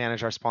I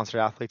manage our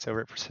sponsored athletes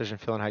over at Precision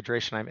Fuel and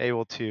Hydration. I'm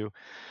able to,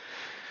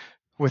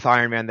 with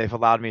Ironman, they've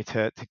allowed me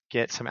to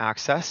get some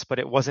access, but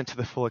it wasn't to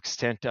the full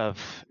extent of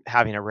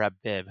having a rep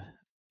bib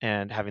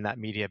and having that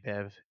media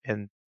bib.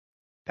 And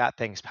that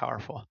thing's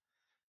powerful.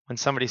 When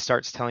somebody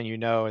starts telling you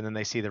no, and then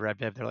they see the red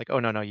bib, they're like, oh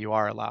no, you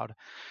are allowed.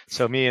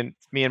 So me and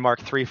Mark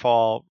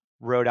Threefall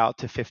rode out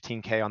to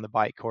 15K on the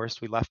bike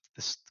course. We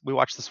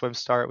watched the swim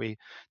start.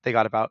 They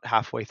got about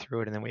halfway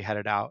through it, and then we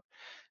headed out,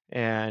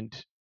 and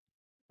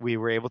we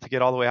were able to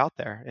get all the way out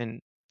there. And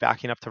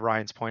backing up to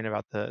Ryan's point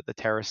about the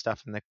terrorist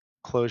stuff and the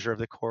closure of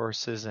the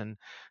courses and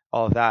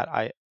all of that,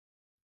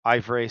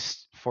 I've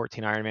raced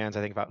 14 Ironmans,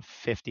 I think about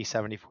 50,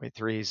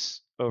 70.3s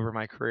over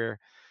my career.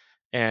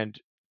 And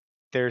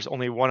there's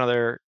only one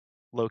other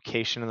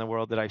location in the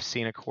world that I've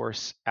seen a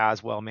course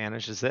as well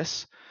managed as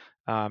this.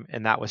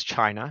 And that was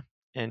China.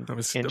 And I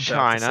was in about to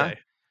China, say.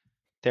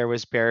 there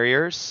was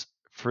barriers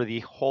for the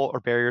whole, or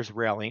barriers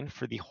railing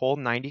for the whole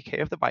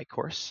 90K of the bike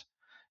course.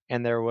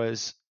 And there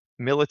was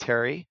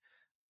military.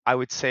 I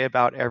would say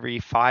about every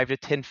 5 to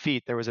 10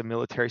 feet, there was a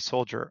military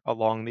soldier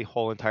along the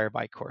whole entire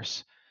bike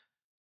course.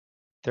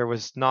 There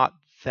was not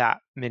that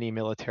many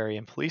military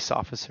and police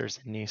officers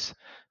in Nice,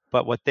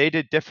 but what they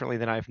did differently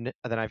than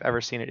I've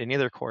ever seen at any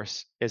other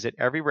course is at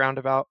every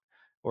roundabout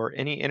or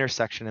any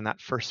intersection in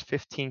that first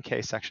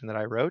 15K section that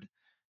I rode,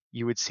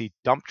 you would see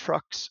dump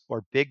trucks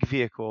or big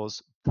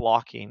vehicles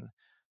blocking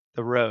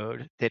the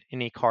road that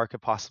any car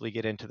could possibly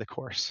get into the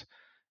course.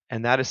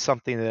 And that is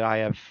something that I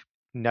have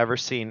never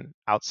seen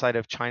outside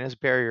of China's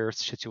barrier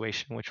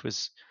situation, which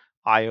was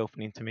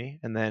eye-opening to me,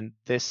 and then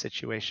this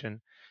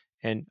situation.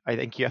 And I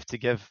think you have to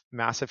give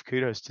massive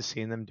kudos to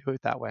seeing them do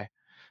it that way.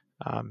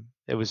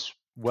 It was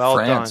well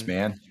France, done.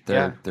 man,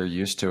 Yeah. they're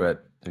used to it.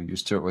 They're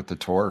used to it with the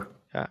tour.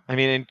 Yeah. I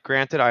mean, and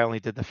granted, I only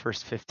did the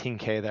first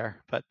 15K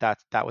there, but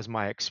that was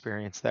my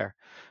experience there.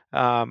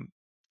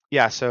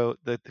 Yeah. So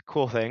the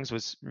cool things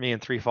was me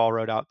and Three Fall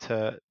rode out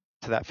to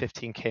that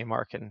 15K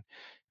mark and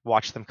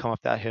watched them come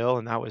up that hill,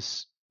 and that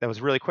was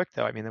really quick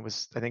though. I mean,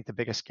 I think the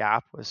biggest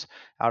gap was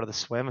out of the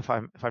swim, if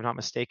I'm not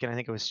mistaken. I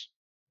think it was,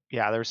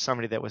 yeah, there was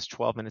somebody that was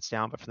 12 minutes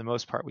down, but for the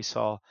most part, we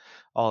saw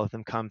all of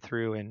them come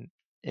through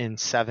in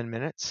 7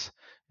 minutes,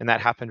 and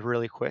that happened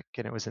really quick,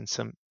 and it was in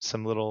some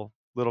little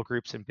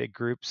groups and big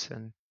groups,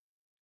 and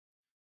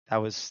that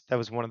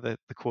was one of the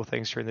cool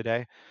things during the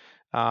day.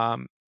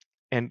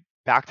 And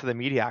back to the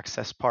media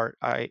access part,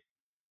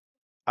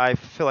 I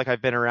feel like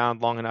I've been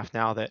around long enough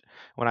now that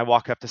when I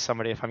walk up to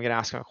somebody, if I'm going to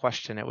ask them a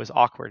question, it was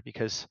awkward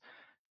because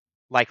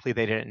likely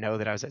they didn't know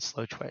that I was at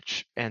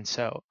Slowtwitch. And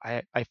so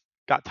I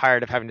got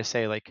tired of having to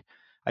say, like,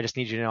 I just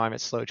need you to know I'm at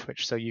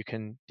Slowtwitch, so you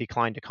can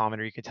decline to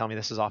comment, or you can tell me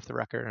this is off the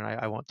record, and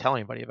I won't tell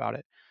anybody about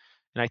it.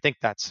 And I think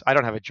I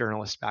don't have a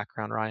journalist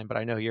background, Ryan, but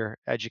I know you're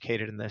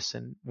educated in this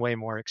and way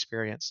more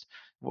experienced.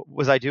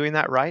 Was I doing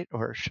that right,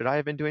 or should I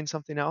have been doing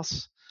something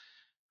else?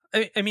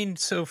 I mean,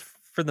 so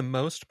for the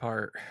most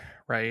part,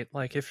 right?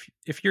 Like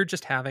if you're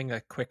just having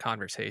a quick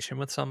conversation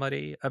with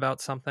somebody about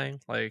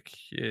something, like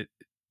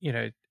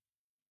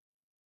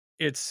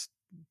it's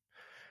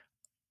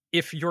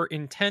if your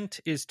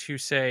intent is to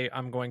say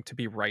I'm going to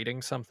be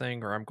writing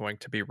something or I'm going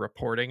to be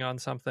reporting on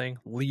something,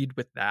 lead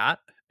with that,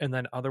 and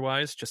then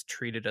otherwise just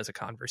treat it as a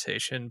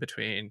conversation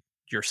between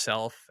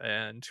yourself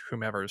and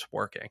whomever's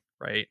working,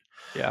 right?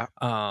 Yeah.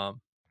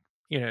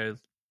 You know,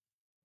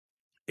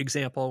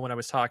 example, when I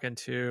was talking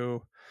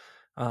to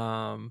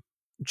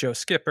Joe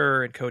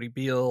Skipper and Cody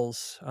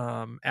Beals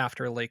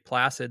after Lake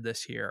Placid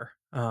this year,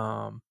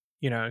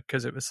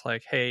 because it was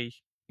like, hey,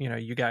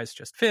 you guys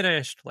just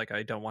finished. Like,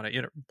 I don't want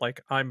to,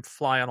 like, I'm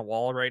fly on a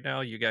wall right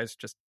now. You guys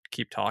just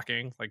keep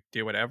talking, like,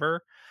 do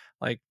whatever.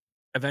 Like,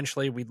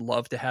 eventually we'd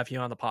love to have you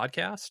on the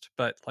podcast,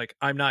 but like,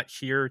 I'm not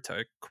here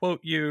to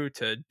quote you,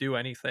 to do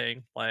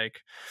anything.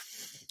 Like,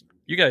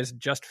 you guys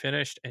just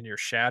finished and you're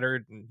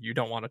shattered and you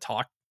don't want to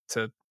talk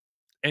to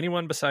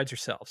anyone besides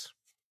yourselves.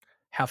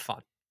 Have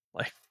fun.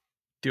 Like,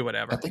 do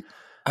whatever.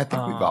 I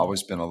think we've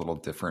always been a little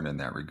different in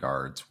that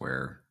regards,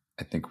 where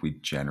I think we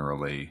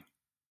generally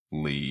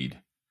lead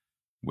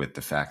with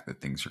the fact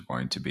that things are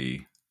going to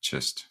be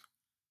just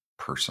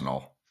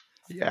personal.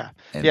 Yeah.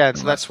 And Yeah. And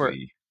so that's where,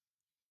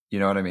 you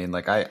know what I mean?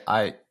 Like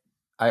I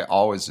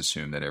always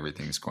assume that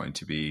everything's going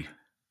to be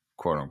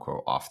quote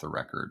unquote off the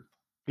record.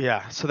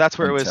 Yeah. So that's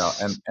where it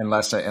was. And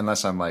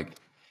unless I'm like,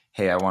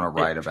 hey, I want to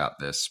write about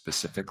this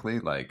specifically,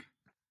 like,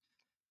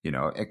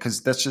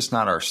 because that's just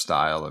not our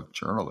style of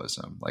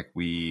journalism. Like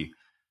we're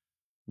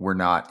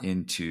not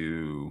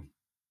into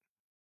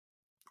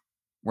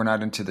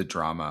the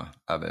drama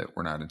of it.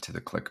 We're not into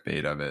the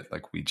clickbait of it.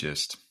 Like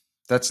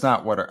that's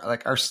not what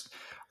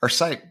our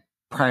site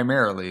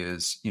primarily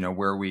is,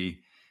 where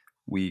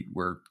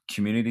we're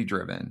community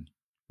driven,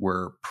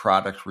 we're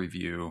product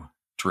review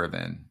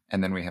driven,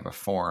 and then we have a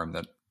forum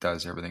that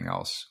does everything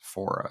else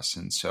for us.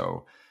 And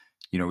so,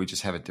 we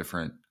just have a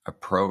different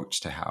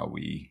approach to how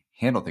we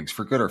handle things,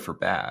 for good or for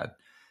bad.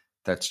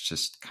 That's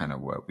just kind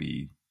of what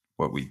we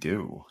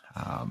do.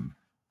 And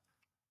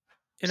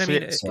I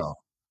mean,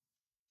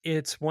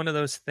 it's one of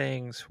those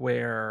things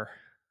where,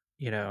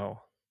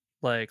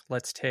 like,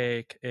 let's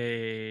take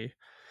a,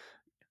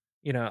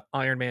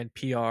 Ironman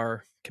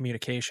PR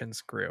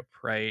communications group,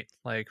 right?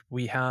 Like,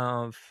 we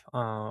have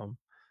a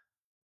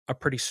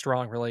pretty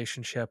strong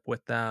relationship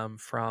with them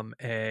from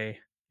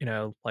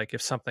like,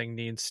 if something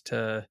needs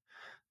to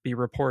be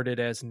reported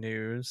as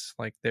news,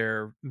 like,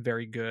 they're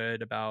very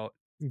good about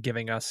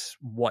giving us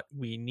what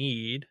we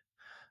need.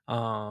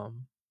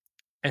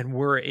 And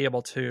we're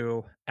able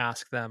to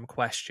ask them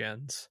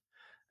questions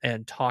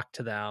and talk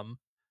to them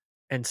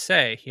and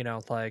say,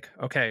 like,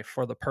 okay,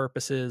 for the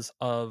purposes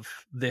of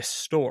this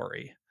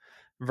story,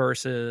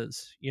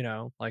 versus,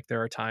 like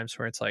there are times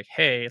where it's like,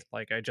 hey,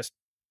 like I just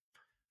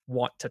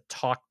want to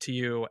talk to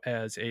you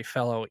as a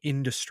fellow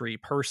industry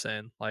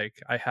person.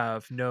 Like I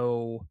have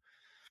no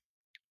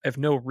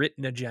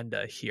written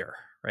agenda here,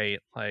 right?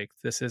 Like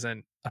this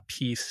isn't a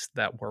piece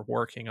that we're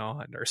working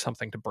on or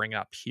something to bring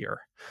up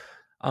here.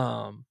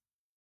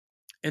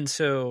 And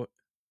so,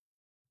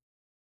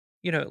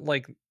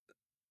 like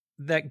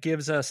that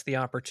gives us the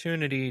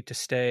opportunity to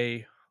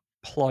stay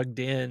plugged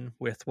in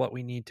with what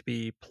we need to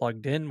be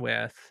plugged in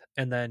with,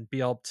 and then be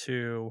able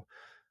to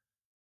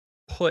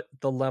put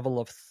the level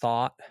of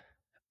thought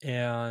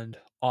and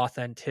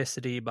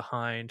authenticity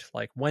behind,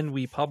 like, when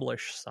we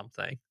publish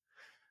something,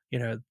 you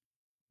know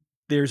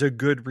there's a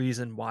good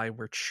reason why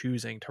we're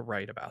choosing to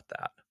write about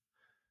that.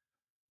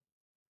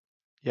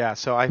 Yeah,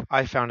 so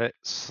I found it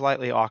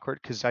slightly awkward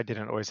because I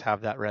didn't always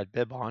have that red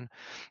bib on,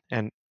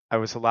 and I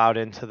was allowed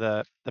into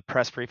the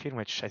press briefing,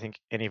 which I think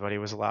anybody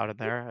was allowed in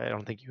there. I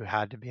don't think you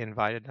had to be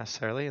invited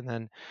necessarily. And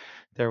then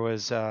there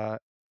was the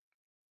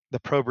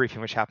pro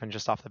briefing, which happened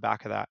just off the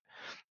back of that.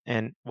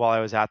 And while I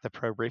was at the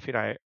pro briefing,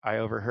 I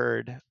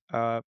overheard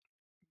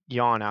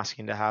Jan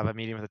asking to have a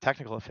meeting with a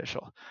technical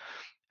official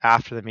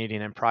after the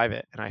meeting in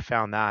private, and I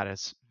found that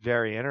as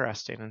very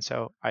interesting. And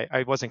so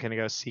I wasn't going to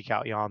go seek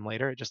out Jan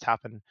later. It just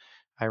happened.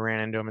 I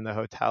ran into him in the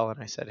hotel,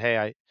 and I said,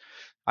 "Hey,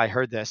 I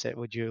heard this.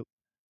 Would you,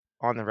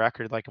 on the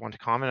record, like want to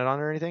comment on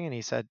it or anything?" And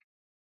he said,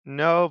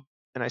 "No."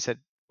 And I said,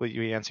 "Will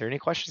you answer any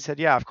questions?" He said,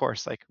 "Yeah, of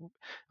course. Like,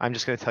 I'm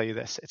just going to tell you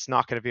this. It's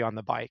not going to be on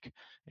the bike.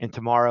 And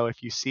tomorrow,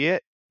 if you see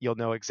it, you'll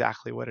know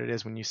exactly what it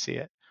is when you see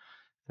it."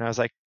 And I was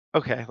like,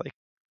 "Okay, like,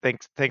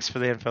 thanks for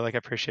the info. Like, I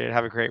appreciate it.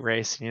 Have a great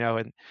race."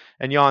 And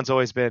Jan's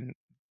always been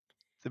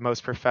the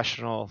most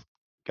professional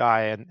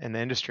guy in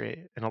the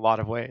industry in a lot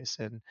of ways.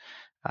 And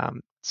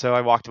so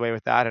I walked away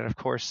with that. And of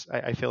course,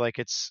 I feel like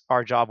it's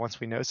our job once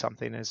we know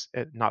something is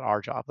not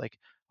our job. Like,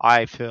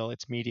 I feel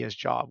it's media's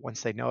job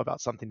once they know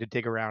about something to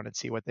dig around and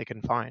see what they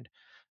can find.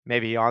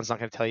 Maybe Jan's not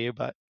going to tell you,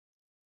 but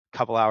a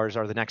couple hours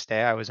or the next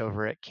day, I was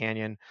over at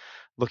Canyon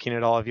looking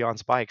at all of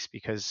Jan's bikes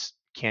because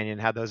Canyon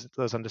had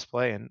those on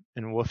display, and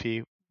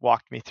Woofy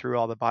walked me through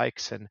all the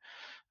bikes, and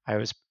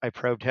I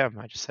probed him.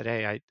 I just said,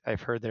 "Hey,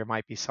 I've heard there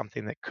might be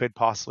something that could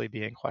possibly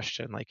be in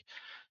question. Like,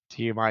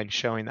 do you mind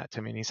showing that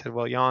to me?" And he said,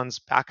 "Well, Jan's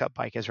backup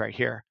bike is right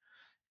here."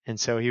 And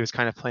so he was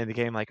kind of playing the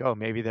game like, "Oh,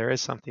 maybe there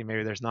is something,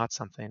 maybe there's not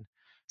something."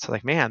 So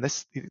like, man,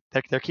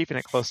 they're keeping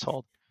it close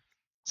hold.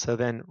 So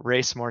then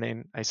race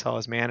morning, I saw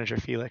his manager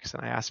Felix,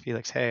 and I asked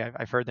Felix, "Hey,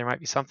 I've heard there might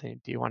be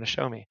something. Do you want to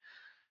show me?"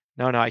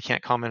 "No, I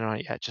can't comment on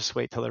it yet. Just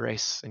wait till the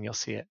race and you'll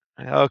see it."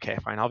 Okay,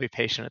 fine. I'll be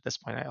patient at this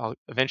point.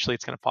 Eventually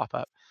it's going to pop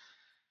up.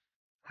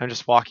 I'm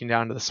just walking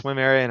down to the swim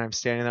area, and I'm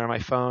standing there on my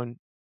phone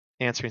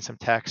answering some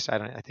text. I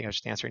think I was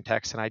just answering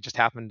text, and I just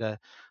happened to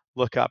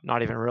look up,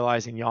 not even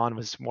realizing Jan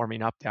was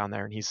warming up down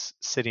there, and he's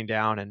sitting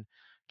down and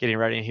getting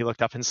ready. And he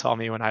looked up and saw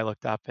me when I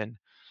looked up, and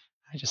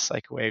I just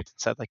like waved and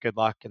said like good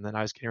luck. And then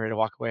I was getting ready to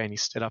walk away, and he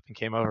stood up and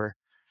came over.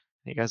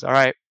 And he goes, "All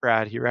right,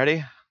 Brad, you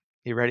ready?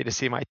 You ready to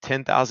see my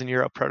 10,000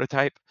 euro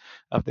prototype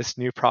of this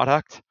new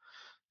product?"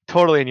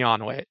 Totally in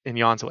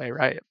Jan's way,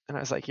 right? And I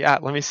was like, "Yeah,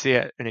 let me see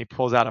it." And he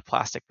pulls out a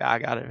plastic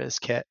bag out of his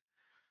kit,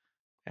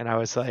 and I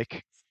was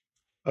like,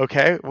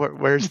 "Okay,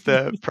 where's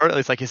the prototype?"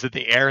 It's like, is it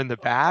the air in the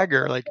bag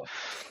or like?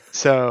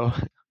 So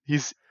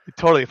he's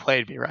totally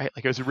played me, right?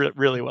 Like, it was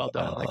really well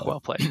done, like well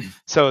played.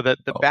 So the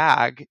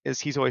bag is,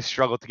 he's always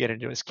struggled to get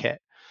into his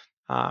kit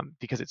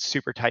because it's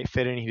super tight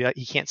fitting.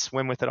 He can't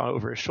swim with it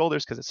over his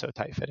shoulders because it's so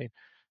tight fitting.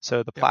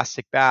 So the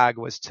plastic bag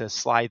was to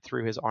slide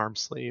through his arm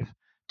sleeve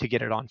to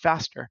get it on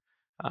faster.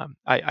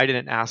 I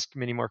didn't ask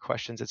many more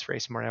questions. It's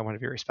race morning. I want to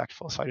be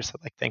respectful, so I just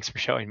said like, "Thanks for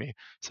showing me."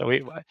 So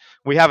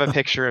we have a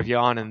picture of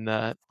Jan in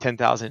the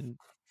 10,000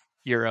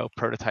 euro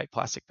prototype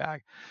plastic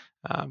bag.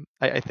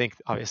 I think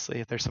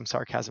obviously there's some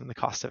sarcasm in the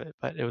cost of it,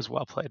 but it was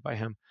well played by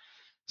him.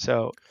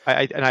 So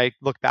I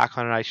look back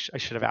on it. I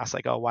should have asked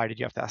like, "Oh, why did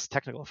you have to ask the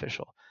technical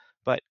official?"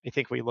 But I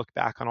think we look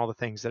back on all the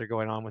things that are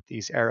going on with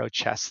these aero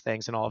chest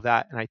things and all of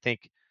that, and I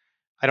think,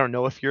 I don't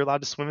know if you're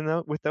allowed to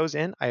swim with those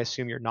in. I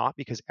assume you're not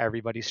because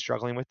everybody's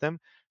struggling with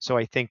them. So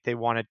I think they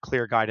wanted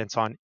clear guidance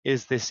on,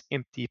 is this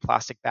empty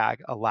plastic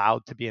bag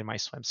allowed to be in my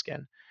swim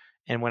skin?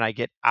 And when I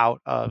get out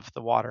of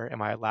the water,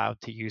 am I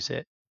allowed to use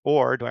it?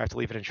 Or do I have to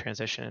leave it in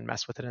transition and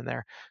mess with it in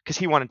there? Because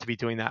he wanted to be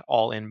doing that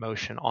all in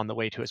motion on the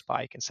way to his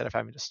bike instead of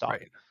having to stop.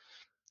 Right.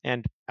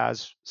 And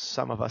as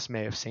some of us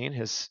may have seen,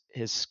 his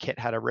kit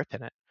had a rip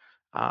in it.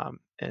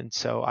 And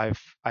so I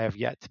have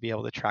yet to be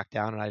able to track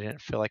down, and I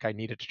didn't feel like I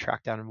needed to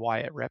track down why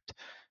it ripped,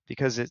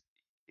 because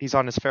he's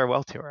on his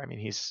farewell tour. I mean,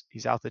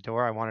 he's out the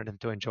door. I wanted him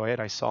to enjoy it.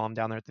 I saw him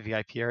down there at the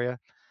VIP area.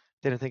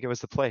 Didn't think it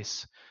was the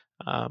place.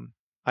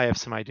 I have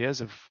some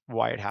ideas of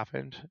why it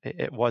happened.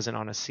 It wasn't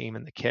on a seam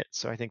in the kit,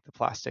 so I think the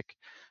plastic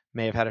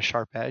may have had a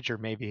sharp edge, or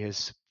maybe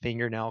his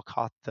fingernail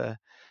caught the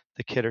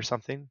kit or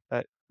something.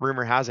 But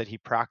rumor has it he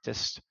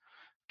practiced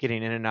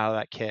getting in and out of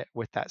that kit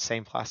with that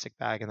same plastic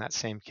bag and that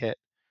same kit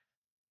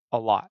a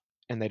lot.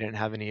 and they didn't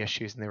have any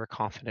issues and they were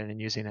confident in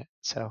using it.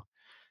 So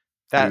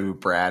that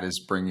Brad is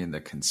bringing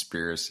the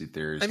conspiracy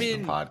theories to the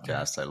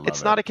podcast. I love it.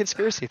 It's not a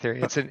conspiracy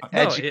theory. It's an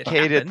No,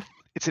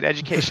 it's an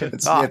education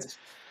thought.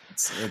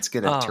 It's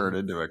going to turn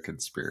into a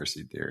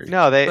conspiracy theory.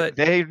 No,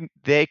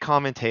 they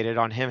commentated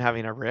on him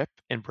having a rip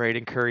and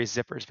Braden Curry's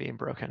zippers being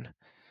broken.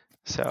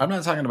 So I'm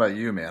not talking about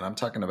you, man. I'm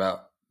talking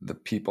about the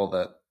people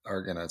that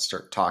are going to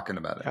start talking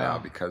about it now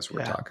because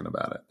we're talking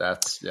about it.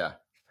 That's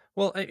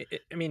Well, I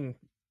mean,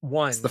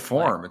 it's the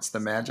form. It's the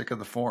magic of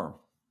the form.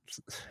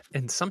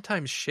 And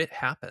sometimes shit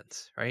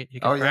happens, right? You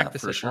can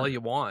practice it all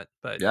you want,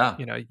 but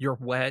you're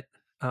wet.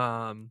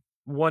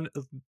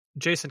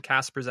 Jason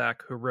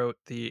Kasperzak, who wrote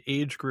the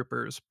age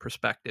groupers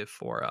perspective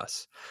for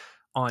us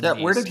on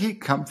where did he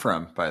come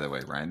from, by the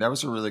way, Ryan? That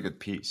was a really good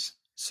piece.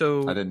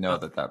 So I didn't know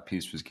that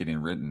piece was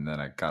getting written. Then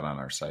I got on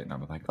our site and I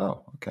was like,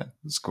 oh, okay,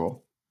 that's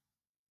cool.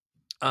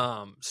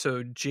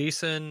 So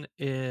Jason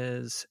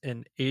is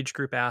an age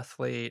group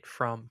athlete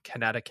from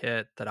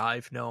Connecticut that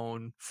I've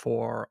known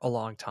for a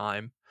long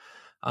time.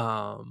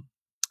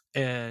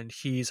 And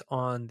he's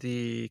on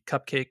the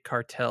Cupcake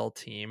Cartel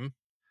team,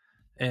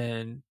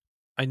 and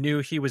I knew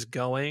he was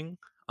going.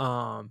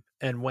 And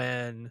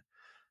when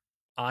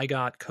I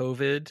got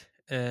COVID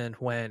and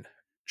went,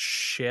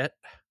 shit,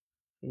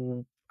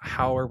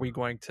 how are we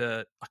going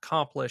to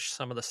accomplish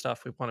some of the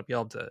stuff we want to be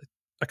able to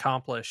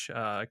accomplish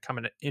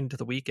coming into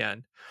the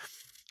weekend?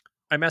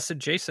 I messaged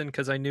Jason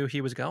because I knew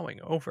he was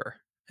going over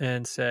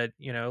and said,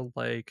 I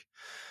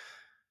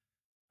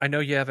know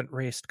you haven't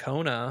raced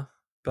Kona,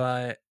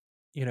 but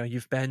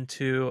you've been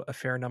to a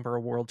fair number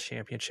of world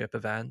championship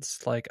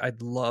events. Like,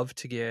 I'd love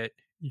to get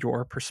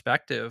your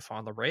perspective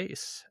on the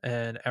race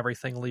and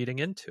everything leading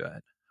into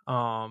it.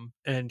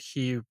 And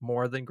he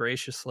more than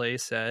graciously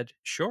said,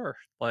 sure,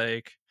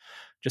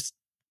 just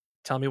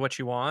tell me what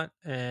you want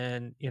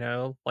and,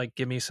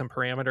 give me some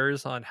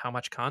parameters on how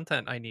much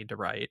content I need to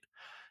write.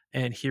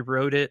 And he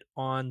wrote it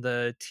on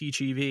the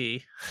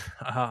TGV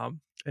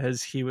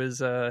as he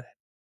was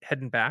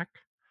heading back.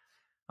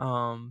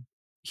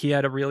 He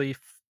had a really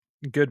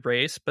good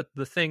race, but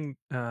the thing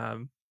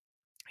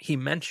he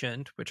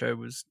mentioned, which I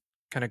was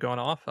kind of going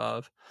off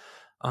of,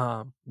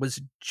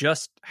 was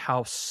just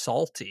how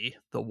salty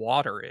the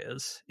water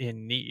is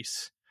in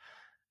Nice.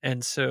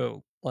 And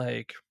so,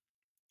 I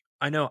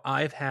know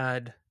I've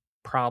had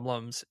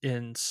problems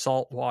in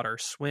saltwater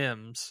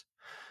swims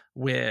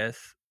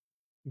with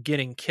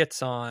getting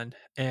kits on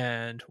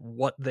and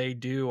what they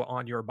do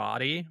on your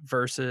body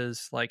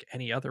versus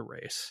any other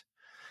race.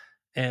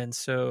 And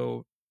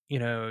so,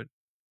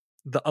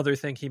 the other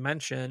thing he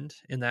mentioned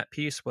in that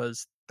piece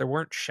was there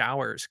weren't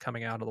showers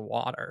coming out of the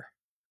water.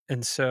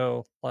 And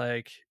so,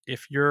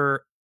 if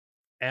you're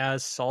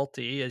as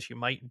salty as you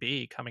might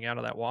be coming out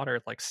of that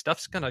water,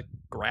 stuff's gonna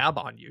grab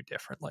on you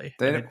differently.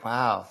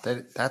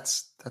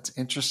 That's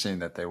interesting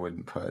that they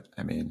wouldn't put.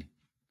 I mean,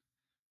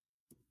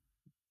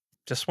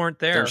 just weren't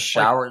there.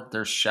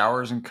 There's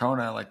showers in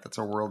Kona. That's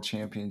a world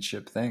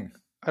championship thing.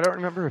 I don't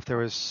remember if there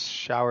was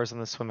showers on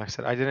the swim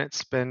exit. I didn't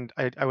spend.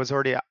 I was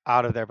already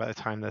out of there by the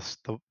time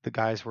the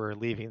guys were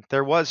leaving.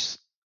 There was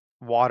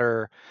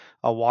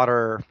a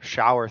water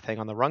shower thing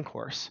on the run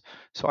course.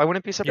 So I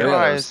wouldn't be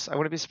surprised. I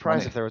wouldn't be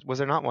surprised if there was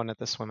there not one at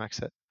the swim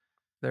exit.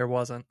 There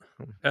wasn't.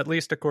 At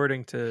least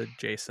according to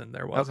Jason,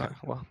 there wasn't. Okay.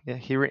 Well, yeah,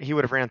 he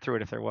would have ran through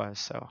it if there was.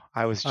 So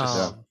I was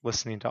just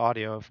listening to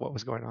audio of what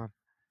was going on.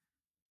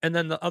 And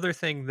then the other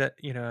thing that,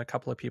 a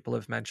couple of people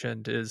have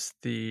mentioned is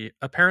the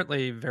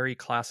apparently very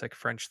classic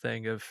French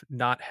thing of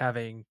not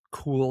having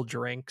cool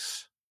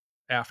drinks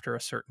after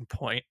a certain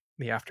point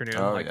in the afternoon.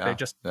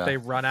 They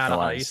run out of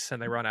ice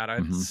and they run out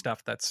of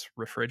stuff that's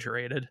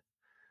refrigerated.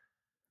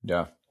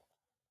 Yeah.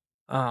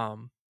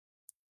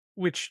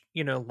 Which,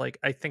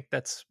 I think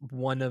that's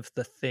one of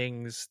the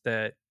things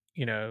that,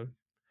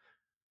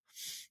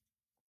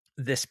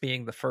 this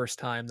being the first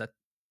time that,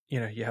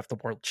 you have the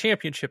world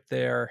championship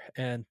there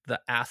and the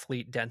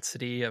athlete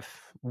density of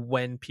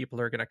when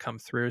people are going to come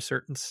through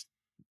certain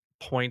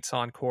points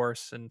on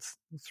course and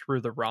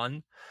through the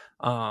run.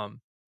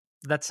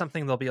 That's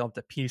something they'll be able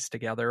to piece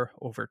together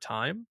over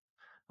time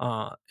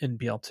and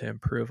be able to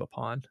improve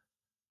upon.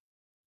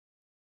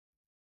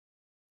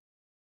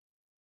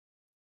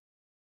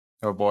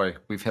 Oh boy,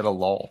 we've hit a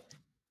lull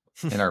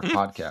in our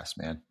podcast,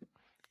 man.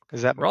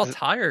 We're all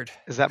tired.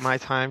 Is that my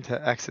time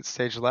to exit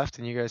stage left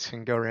and you guys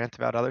can go rant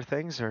about other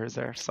things, or is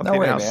there something else?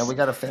 No way, else? man. We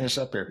got to finish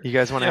up here. You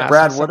guys want to ask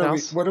Brad,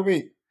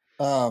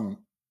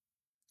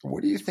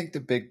 what do you think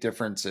the big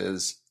difference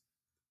is?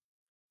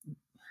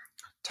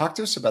 Talk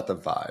to us about the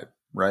vibe,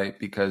 right?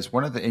 Because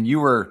and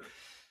you were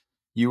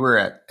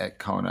at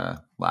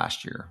Kona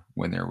last year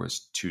when there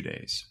was 2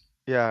 days.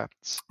 Yeah.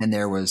 And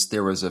there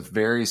was a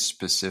very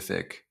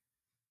specific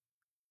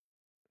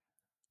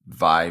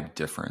vibe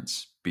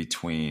difference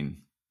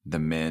between the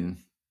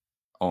men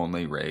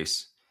only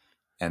race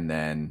and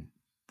then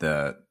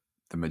the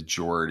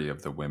majority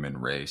of the women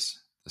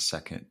race the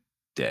second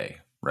day,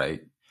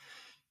 right?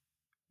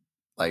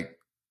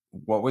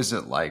 What was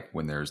it like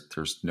when there's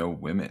no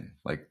women?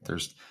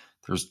 There's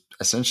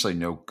essentially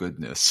no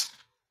goodness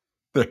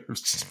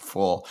There's just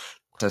full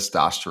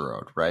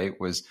testosterone, right?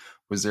 Was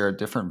there a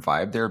different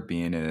vibe there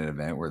being in an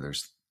event where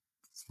there's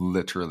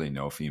literally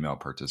no female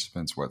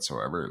participants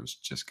whatsoever? It was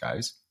just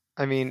guys.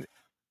 I mean,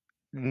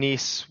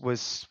 Nice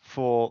was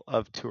full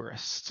of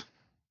tourists,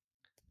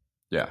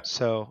 Yeah.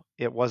 so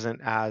it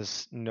wasn't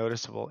as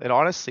noticeable.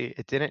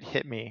 It didn't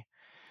hit me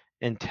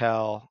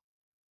until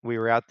we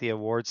were at the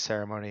awards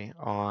ceremony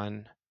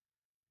on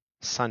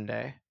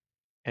Sunday,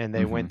 and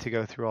they Hmm. went to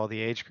go through all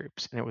the age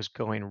groups, and it was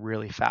going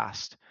really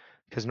fast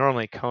because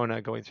normally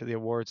Kona going through the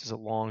awards is a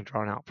long,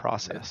 drawn out Yeah.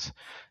 process,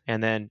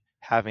 and then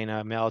having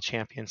a male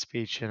champion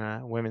speech and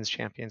a women's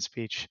champion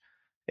speech,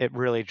 it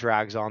really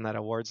drags on that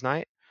awards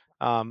night.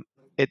 Um,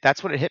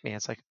 that's what it hit me.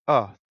 It's like,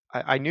 oh,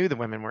 I knew the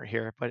women weren't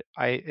here, but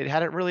it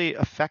hadn't really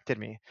affected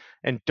me.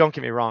 And don't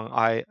get me wrong,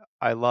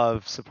 I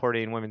love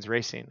supporting women's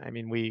racing. I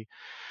mean, we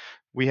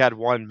had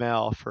one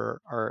male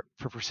for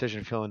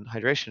precision fuel and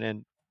hydration,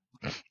 and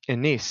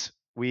in Nice,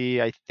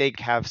 we I think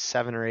have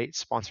 7 or 8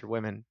 sponsored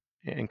women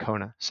in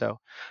Kona. So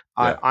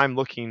Yeah. I'm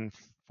looking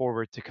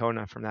forward to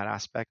Kona from that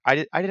aspect.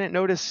 I didn't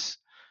notice.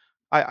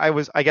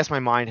 I guess my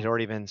mind had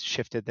already been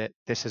shifted that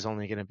this is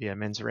only going to be a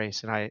men's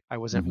race, and I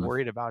wasn't Hmm.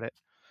 worried about it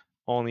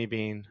only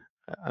being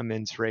a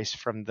men's race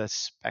from the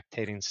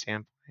spectating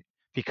standpoint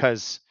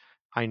because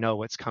I know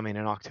what's coming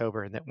in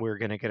October and that we're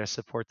going to get to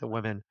support the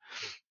women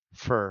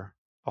for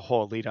a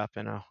whole lead up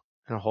and a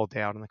whole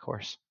day out on the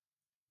course.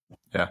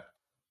 Yeah.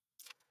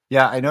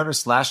 Yeah. I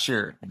noticed last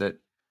year that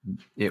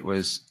it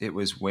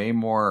was way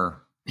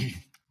more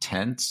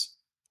tense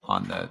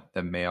on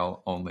the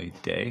male only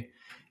day,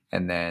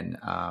 and then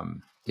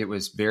it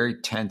was very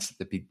tense at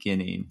the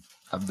beginning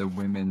of the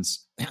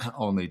women's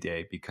only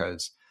day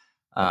because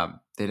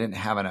they didn't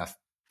have enough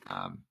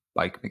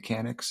bike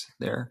mechanics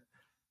there,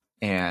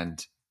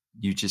 and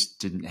you just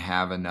didn't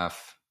have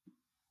enough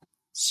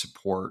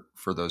support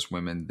for those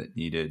women that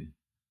needed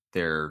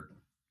their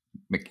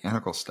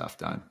mechanical stuff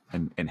done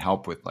and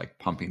help with like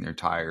pumping their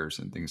tires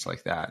and things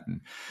like that.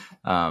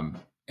 Um,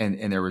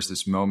 and there was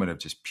this moment of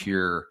just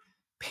pure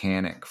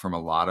panic from a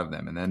lot of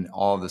them. And then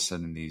all of a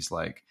sudden these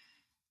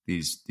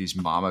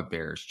mama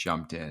bears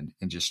jumped in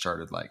and just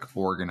started like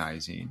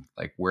organizing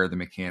like where the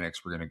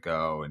mechanics were going to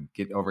go and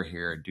get over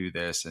here and do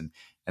this. And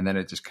then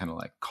it just kind of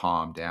like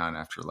calmed down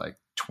after like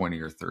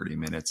 20 or 30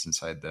 minutes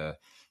inside the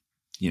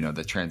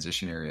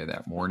transition area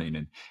that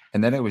morning.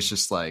 And then it was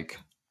just like,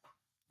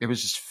 it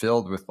was just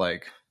filled with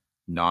like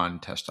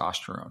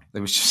non-testosterone. It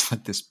was just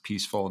like this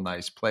peaceful,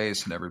 nice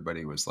place, and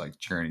everybody was like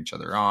cheering each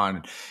other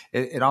on.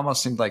 It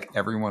almost seemed like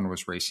everyone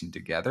was racing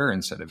together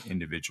instead of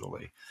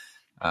individually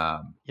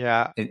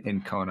Yeah,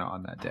 in Kona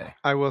on that day.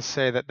 I will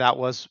say that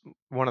was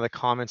one of the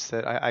comments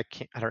that I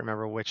don't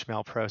remember which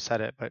male pro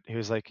said it, but he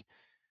was like,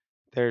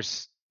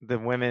 "There's the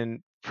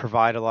women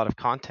provide a lot of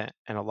content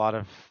and a lot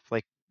of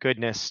like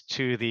goodness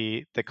to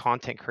the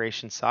content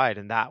creation side,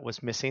 and that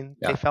was missing.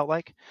 They Yeah. felt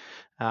like,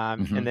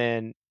 Hmm. and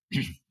then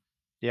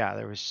yeah,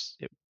 that was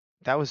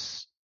that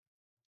was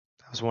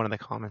one of the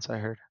comments I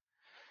heard,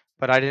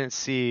 but I didn't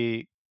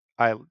see.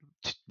 I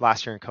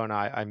last year in Kona,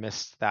 I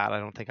missed that. I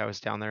don't think I was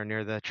down there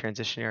near the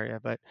transition area,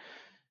 but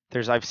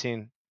I've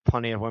seen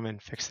plenty of women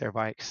fix their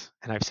bikes,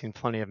 and I've seen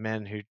plenty of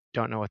men who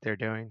don't know what they're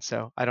doing.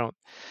 So I don't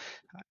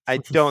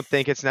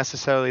think it's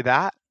necessarily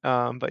that.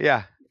 But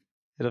yeah,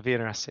 it'll be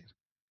interesting.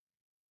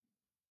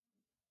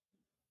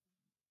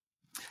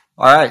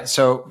 All right.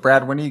 So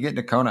Brad, when are you getting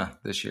to Kona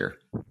this year?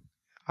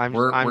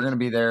 We're I'm going to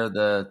be there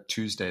the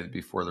Tuesday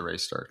before the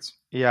race starts.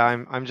 Yeah,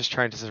 I'm just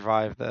trying to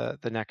survive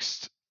the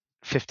next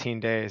 15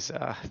 days.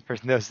 For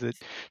those that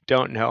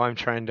don't know,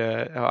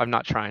 I'm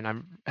not trying.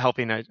 I'm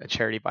helping a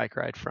charity bike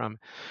ride from.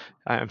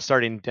 I'm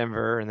starting in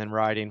Denver and then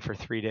riding for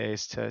 3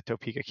 days to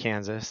Topeka,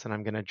 Kansas. And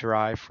I'm going to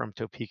drive from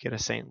Topeka to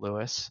St.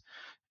 Louis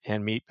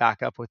and meet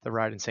back up with the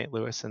ride in St.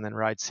 Louis and then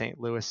ride St.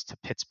 Louis to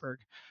Pittsburgh.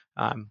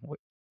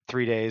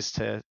 3 days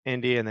to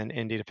Indy and then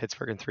Indy to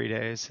Pittsburgh in 3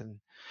 days. And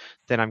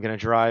then I'm going to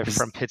drive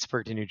from Is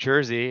Pittsburgh to New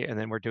Jersey, and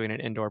then we're doing an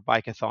indoor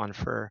bikeathon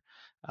for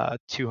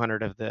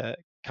 200 of the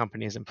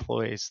company's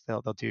employees.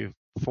 They'll do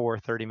 4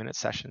 30-minute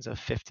sessions of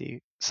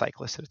 50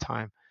 cyclists at a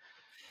time.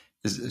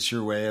 is this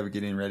your way of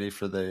getting ready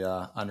for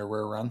the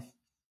underwear run?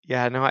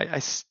 Yeah, no,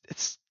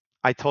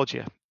 I told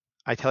you,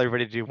 I tell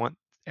everybody to do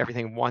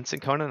everything once in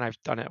Kona, and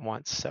I've done it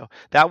once. So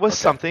that was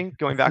Okay. something.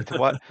 Going back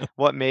to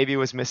what maybe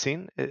was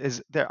missing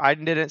is there. I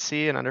didn't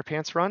see an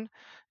underpants run,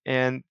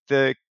 and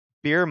the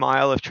beer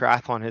mile of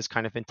triathlon has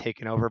kind of been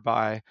taken over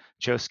by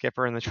Joe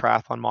Skipper and the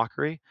Triathlon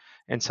Mockery,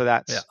 and so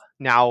Yeah. that's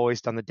now always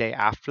done the day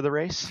after the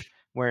race.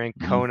 Where in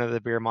Mhm. Kona the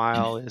beer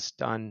mile is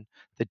done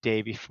the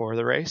day before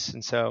the race,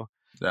 and so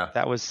Yeah.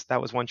 that was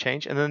one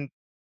change. And then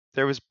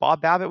there was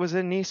Bob Babbitt was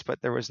in Nice, but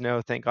there was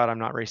no thank God I'm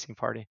not racing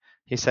party.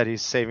 He said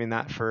he's saving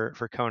that for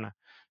Kona.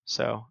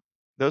 So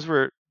those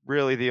were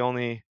really the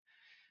only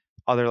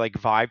other like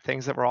vibe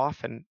things that were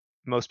off, and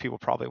most people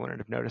probably wouldn't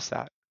have noticed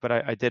that. But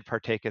I did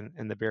partake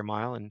in the beer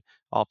mile, and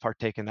I'll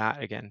partake in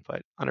that again.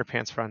 But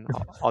underpants run,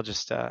 I'll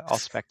just I'll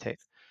spectate.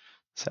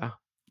 So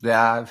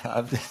Yeah,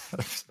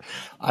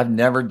 I've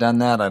never done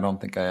that. I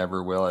don't think I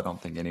ever will. I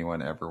don't think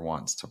anyone ever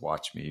wants to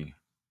watch me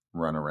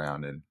run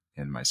around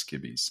in my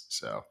skivvies.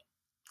 So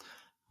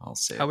I'll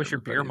save How was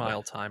your beer everybody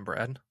mile time,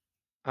 Brad?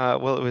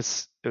 Well, it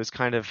was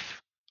kind of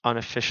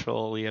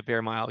unofficially a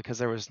beer mile because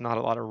there was not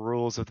a lot of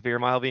rules of the beer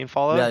mile being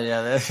followed.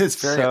 Yeah. It's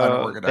very So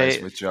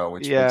unorganized with Joe,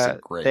 which makes yeah,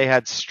 it great. they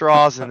had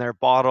straws in their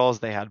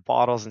bottles. They had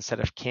bottles instead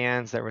of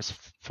cans. There was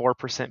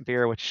 4%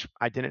 beer, which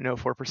I didn't know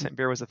 4%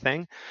 beer was a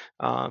thing.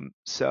 There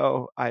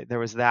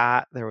was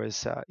that. There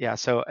was yeah.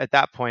 So at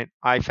that point,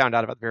 I found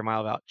out about the beer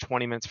mile about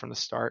 20 minutes from the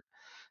start.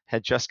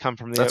 Had just come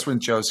from the. That's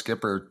when Joe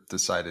Skipper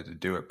decided to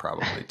do it,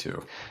 probably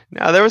too.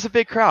 No, there was a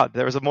big crowd.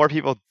 There was more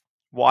people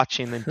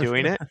watching than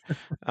doing it.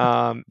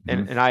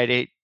 And I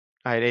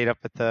had ate up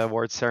at the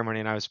awards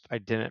ceremony, and I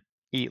didn't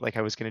eat like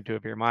I was going to do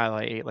a beer mile.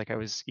 I ate like I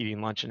was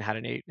eating lunch and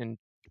hadn't eaten in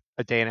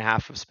a day and a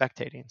half of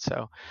spectating.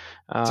 So,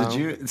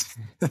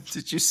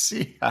 did you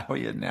see how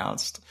he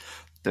announced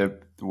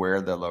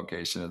where the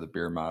location of the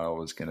beer mile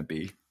was going to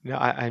be? no,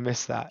 I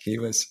missed that. He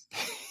was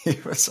on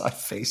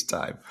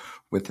FaceTime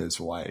with his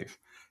wife.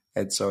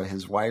 And so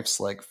his wife's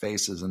like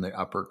face is in the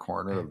upper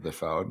corner of the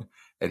phone.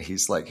 And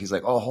he's like,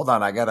 oh, hold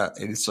on.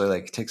 And so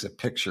like takes a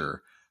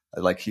picture.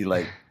 Like he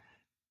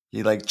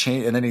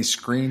changed, and then he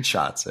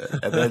screenshots it.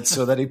 And then,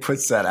 so then he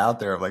puts that out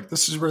there. I'm like,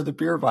 this is where the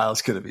beer mile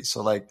is going to be.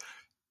 So like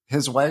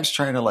his wife's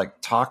trying to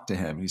like talk to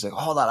him. He's like,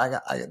 hold on.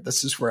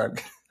 This is where I'm.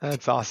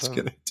 That's awesome.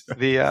 Gonna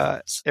do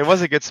it. It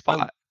was a good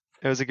spot.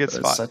 It was a good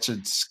spot. Such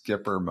a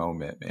Skipper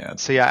moment, man.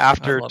 So yeah,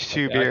 after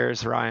 2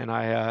 beers, Ryan,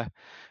 I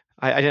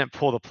didn't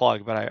pull the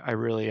plug, but I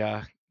really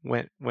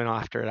went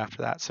after it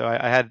after that. So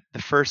I had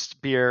the first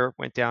beer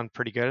went down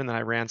pretty good, and then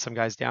I ran some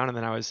guys down, and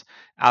then I was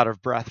out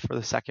of breath for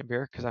the second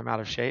beer because I'm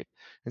out of shape.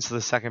 And so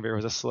the second beer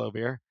was a slow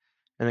beer.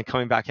 And then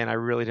coming back in, I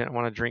really didn't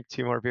want to drink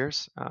 2 more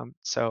beers.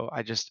 So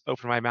I just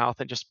opened my mouth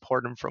and just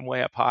poured them from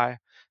way up high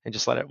and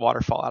just let it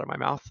waterfall out of my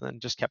mouth, and then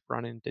just kept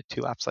running, did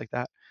 2 laps like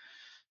that.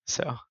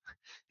 So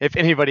if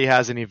anybody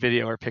has any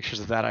video or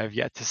pictures of that, I have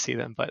yet to see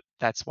them, but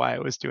that's why I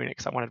was doing it,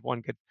 because I wanted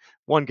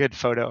one good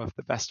photo of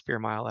the best beer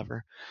mile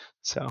ever.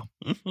 So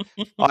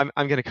I'm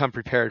going to come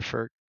prepared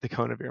for the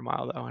Kona beer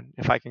mile though, and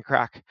if I can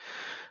crack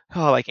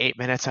like 8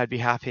 minutes, I'd be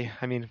happy.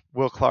 I mean,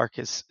 Will Clark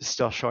is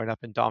still showing up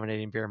and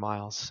dominating beer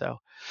miles, so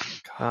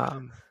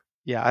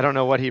yeah, I don't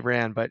know what he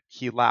ran, but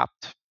he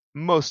lapped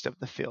most of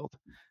the field.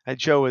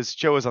 Joe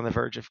was on the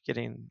verge of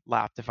getting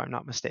lapped, if I'm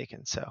not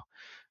mistaken. So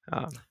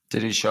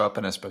did he show up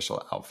in a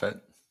special outfit?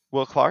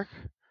 Will Clark?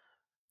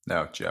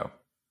 No, Joe.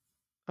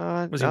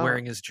 Was he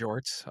wearing his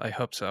jorts? I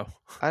hope so.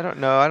 I don't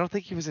know. I don't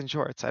think he was in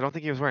jorts. I don't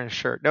think he was wearing a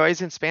shirt. No,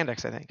 he's in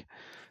spandex, I think.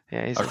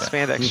 Yeah, he's in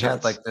spandex he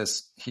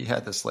shirts. He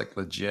had this like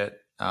legit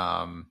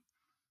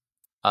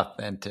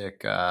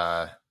authentic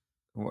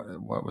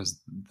what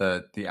was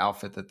the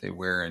outfit that they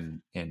wear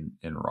in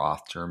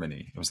Roth,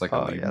 Germany? It was like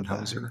a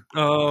Lederhosen.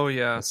 Oh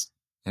yeah.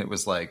 It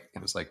was like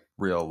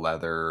real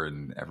leather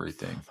and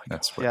everything.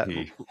 That's what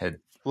he had.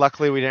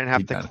 Luckily, we didn't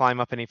have to climb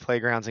up any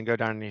playgrounds and go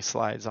down any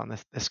slides on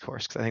this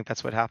course, because I think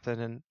that's what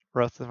happened in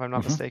Roth, if I'm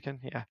not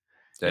mistaken. Yeah.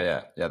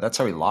 That's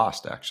how he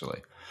lost.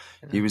 Actually,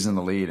 he was in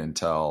the lead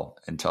until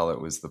it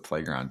was the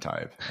playground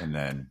type, and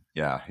then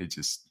he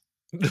just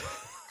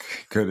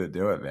couldn't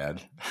do it,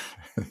 man.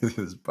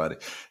 his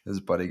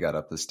buddy got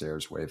up the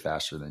stairs way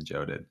faster than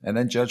Joe did, and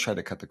then Joe tried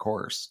to cut the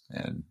course,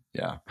 and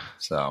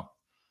so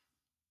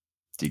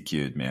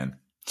DQ'd, man.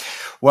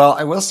 Well,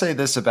 I will say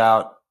this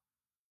about,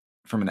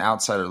 from an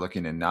outsider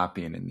looking and not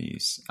being in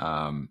these,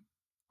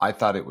 I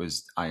thought it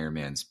was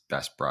Ironman's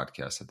best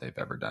broadcast that they've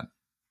ever done.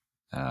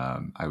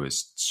 I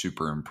was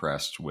super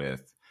impressed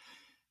with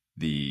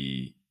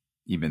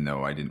even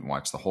though I didn't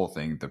watch the whole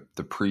thing,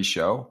 the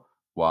pre-show,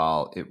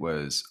 while it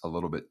was a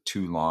little bit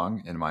too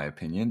long, in my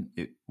opinion,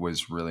 it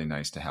was really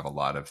nice to have a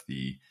lot of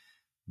the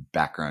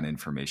background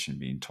information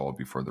being told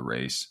before the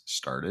race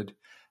started.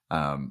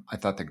 I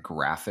thought the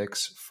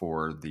graphics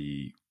for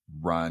the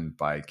run,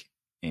 bike,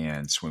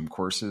 and swim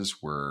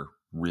courses were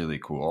really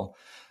cool.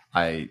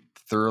 I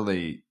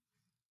thoroughly,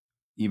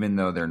 even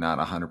though they're not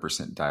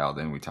 100% dialed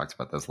in, we talked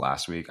about this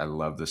last week, I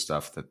love the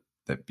stuff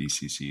that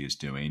BCC is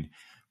doing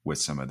with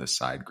some of the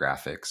side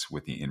graphics,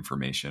 with the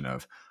information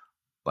of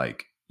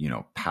like,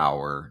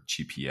 power,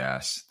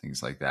 GPS,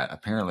 things like that.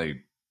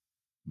 Apparently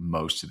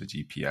most of the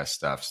GPS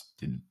stuff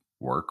didn't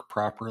work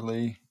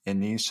properly in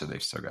these, so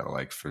they've still got to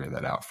like figure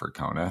that out for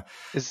Kona.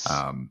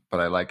 But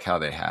I like how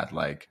they had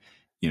like,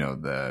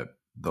 the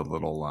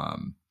little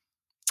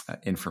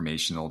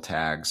informational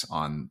tags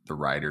on the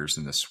riders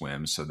in the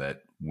swim, so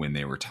that when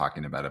they were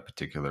talking about a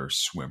particular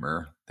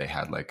swimmer, they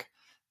had like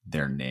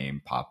their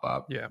name pop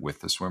up with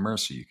the swimmer,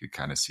 so you could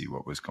kind of see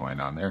what was going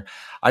on there.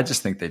 I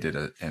just think they did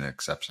an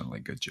exceptionally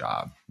good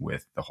job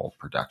with the whole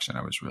production.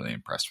 I was really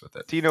impressed with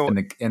it. Do you know?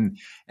 And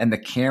the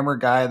camera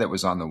guy that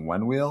was on the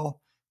one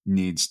wheel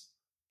needs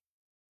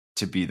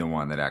to be the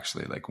one that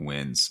actually like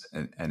wins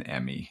an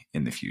Emmy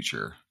in the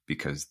future,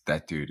 because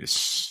that dude is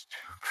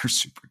super,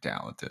 super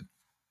talented.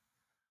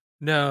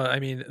 No, I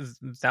mean,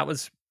 that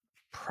was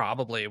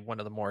probably one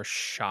of the more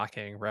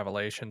shocking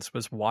revelations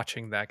was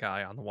watching that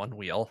guy on the one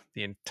wheel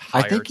the I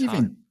entire think time.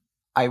 even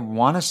I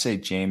want to say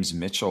James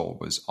Mitchell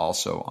was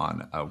also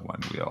on a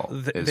one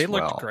wheel as They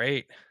well. looked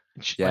great.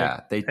 Yeah,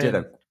 Like, they did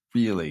a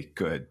really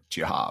good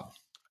job.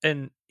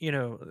 And, you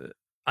know,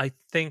 I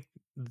think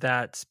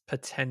that's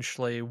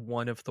potentially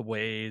one of the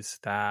ways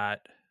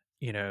that,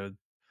 you know,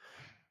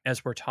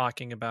 as we're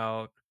talking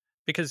about,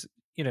 because,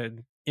 you know,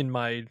 in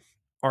my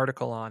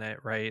article on it,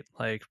 right,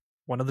 like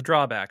one of the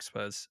drawbacks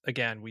was,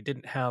 again, we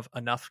didn't have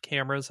enough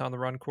cameras on the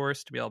run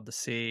course to be able to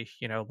see,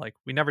 you know, like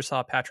we never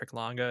saw Patrick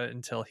Longa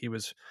until he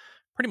was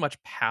pretty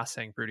much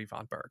passing Rudy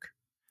von Berg.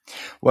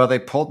 Well, they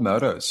pulled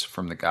motos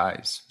from the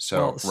guys.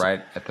 So Well,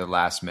 right at the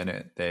last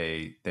minute,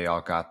 they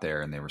all got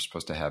there and they were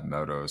supposed to have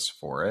motos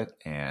for it,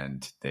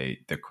 and the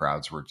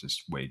crowds were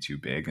just way too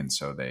big, and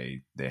so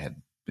they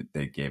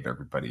gave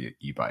everybody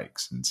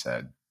e-bikes and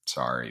said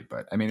sorry.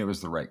 But I mean, it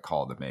was the right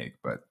call to make,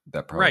 but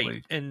that probably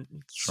right. And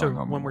so strung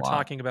home when a we're lot.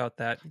 talking about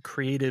that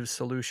creative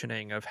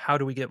solutioning of how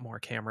do we get more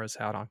cameras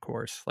out on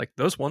course, like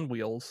those one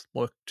wheels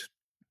looked,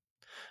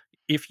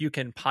 if you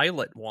can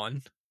pilot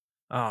one,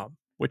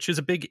 which is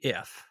a big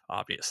if,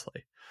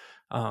 obviously.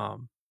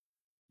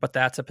 But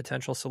that's a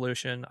potential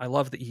solution. I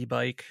love the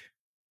e-bike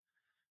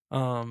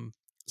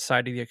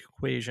side of the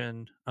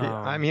equation.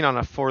 I mean, on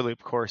a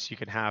 4-loop course, you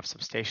can have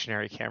some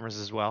stationary cameras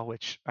as well,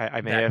 which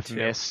I may have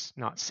missed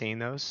not seeing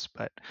those,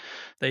 but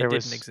they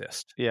didn't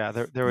exist. Yeah,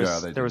 there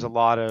was a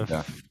lot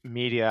of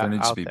media there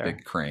needs out to be there.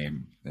 big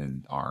crane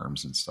and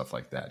arms and stuff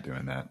like that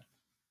doing that.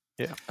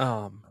 Yeah.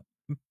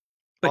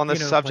 But on the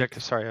subject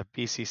of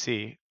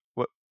BCC,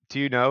 what do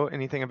you know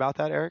anything about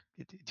that, Eric?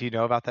 Do you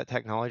know about that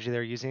technology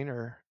they're using,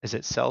 or is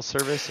it cell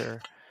service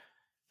or?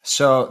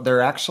 So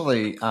they're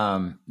actually,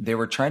 they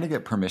were trying to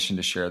get permission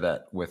to share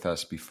that with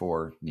us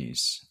before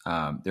Nice.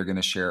 They're going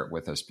to share it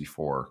with us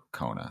before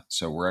Kona.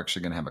 So we're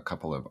actually going to have a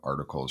couple of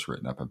articles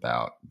written up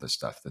about the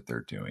stuff that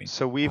they're doing.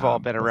 So we've all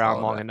been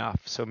around long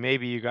enough. So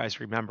maybe you guys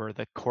remember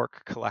the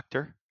cork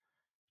collector.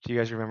 Do you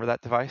guys remember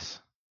that device?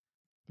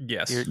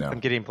 Yes. No. I'm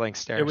getting blank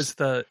stares.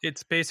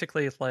 It's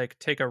basically like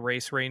take a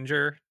race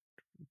ranger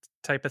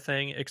type of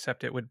thing,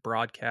 except it would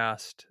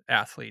broadcast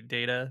athlete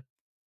data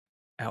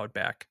out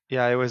back.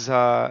 Yeah, it was,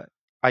 I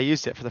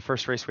used it for the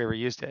first race we ever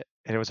used it.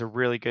 And it was a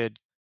really good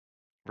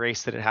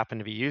race that it happened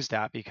to be used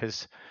at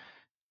because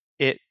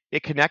it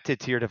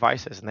connected to your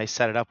devices and they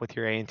set it up with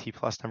your A&T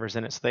plus numbers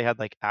in it. So they had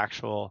like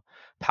actual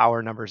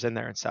power numbers in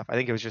there and stuff. I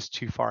think it was just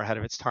too far ahead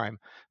of its time,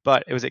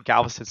 but it was at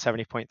Galveston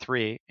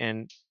 70.3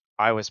 and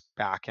I was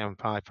back in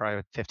probably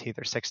 15th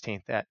or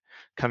 16th at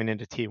coming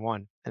into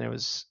T1. And it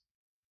was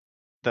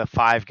the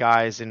 5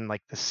 guys in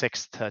like the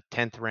 6th to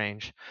 10th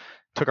range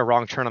took a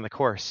wrong turn on the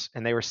course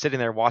and they were sitting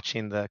there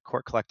watching the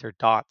court collector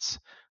dots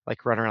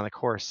like run around the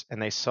course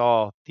and they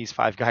saw these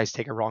 5 guys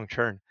take a wrong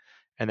turn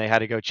and they had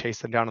to go chase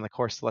them down on the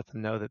course to let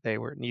them know that they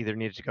were either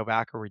needed to go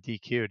back or were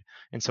DQ'd.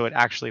 And so it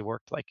actually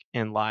worked like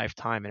in live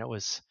time. And it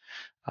was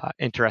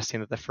interesting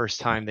that the first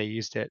time they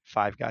used it,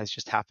 5 guys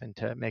just happened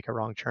to make a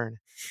wrong turn.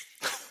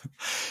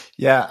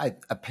 Yeah,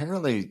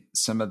 apparently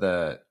some of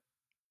the,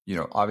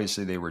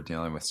 obviously they were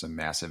dealing with some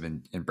massive,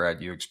 and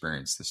Brad, you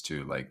experienced this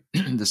too, like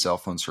the cell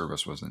phone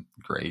service wasn't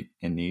great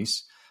in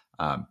Nice,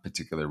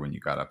 particularly when you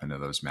got up into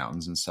those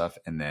mountains and stuff.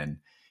 And then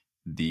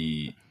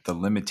the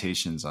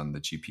limitations on the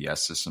GPS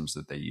systems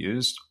that they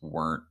used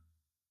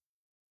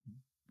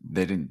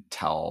they didn't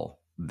tell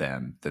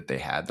them that they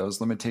had those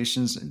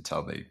limitations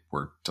until they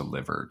were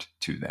delivered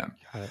to them.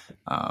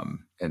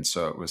 And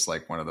so it was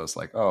like one of those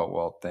like, oh,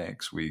 well,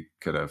 thanks. We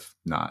could have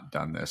not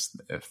done this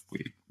if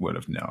we would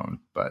have known.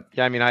 But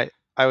yeah, I mean,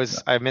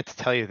 I meant to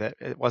tell you that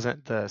it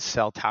wasn't the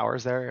cell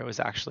towers there. It was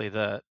actually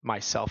my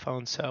cell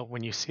phone. So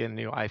when you see a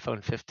new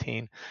iPhone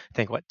 15, I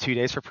think 2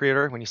 days for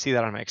pre-order, when you see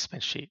that on my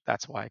expense sheet,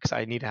 that's why, because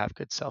I need to have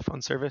good cell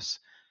phone service.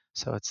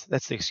 So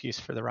that's the excuse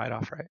for the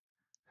write-off, right?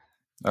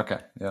 Okay.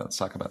 Yeah, let's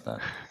talk about that.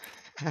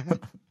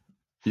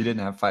 You didn't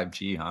have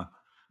 5G, huh?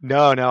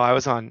 No, I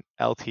was on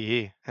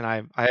LTE, and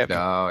I have.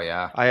 Oh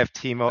yeah. I have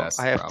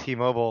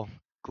T-Mobile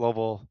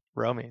global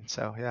roaming.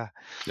 So yeah.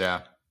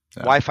 Yeah.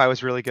 Wi-Fi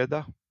was really good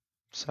though.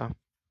 So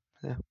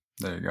yeah.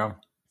 There you go.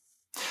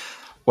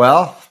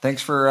 Well,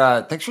 thanks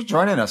for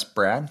joining us,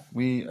 Brad.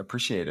 We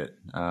appreciate it.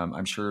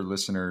 I'm sure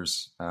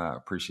listeners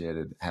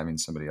appreciated having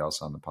somebody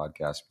else on the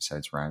podcast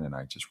besides Ryan and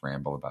I just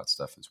ramble about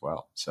stuff as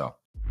well. So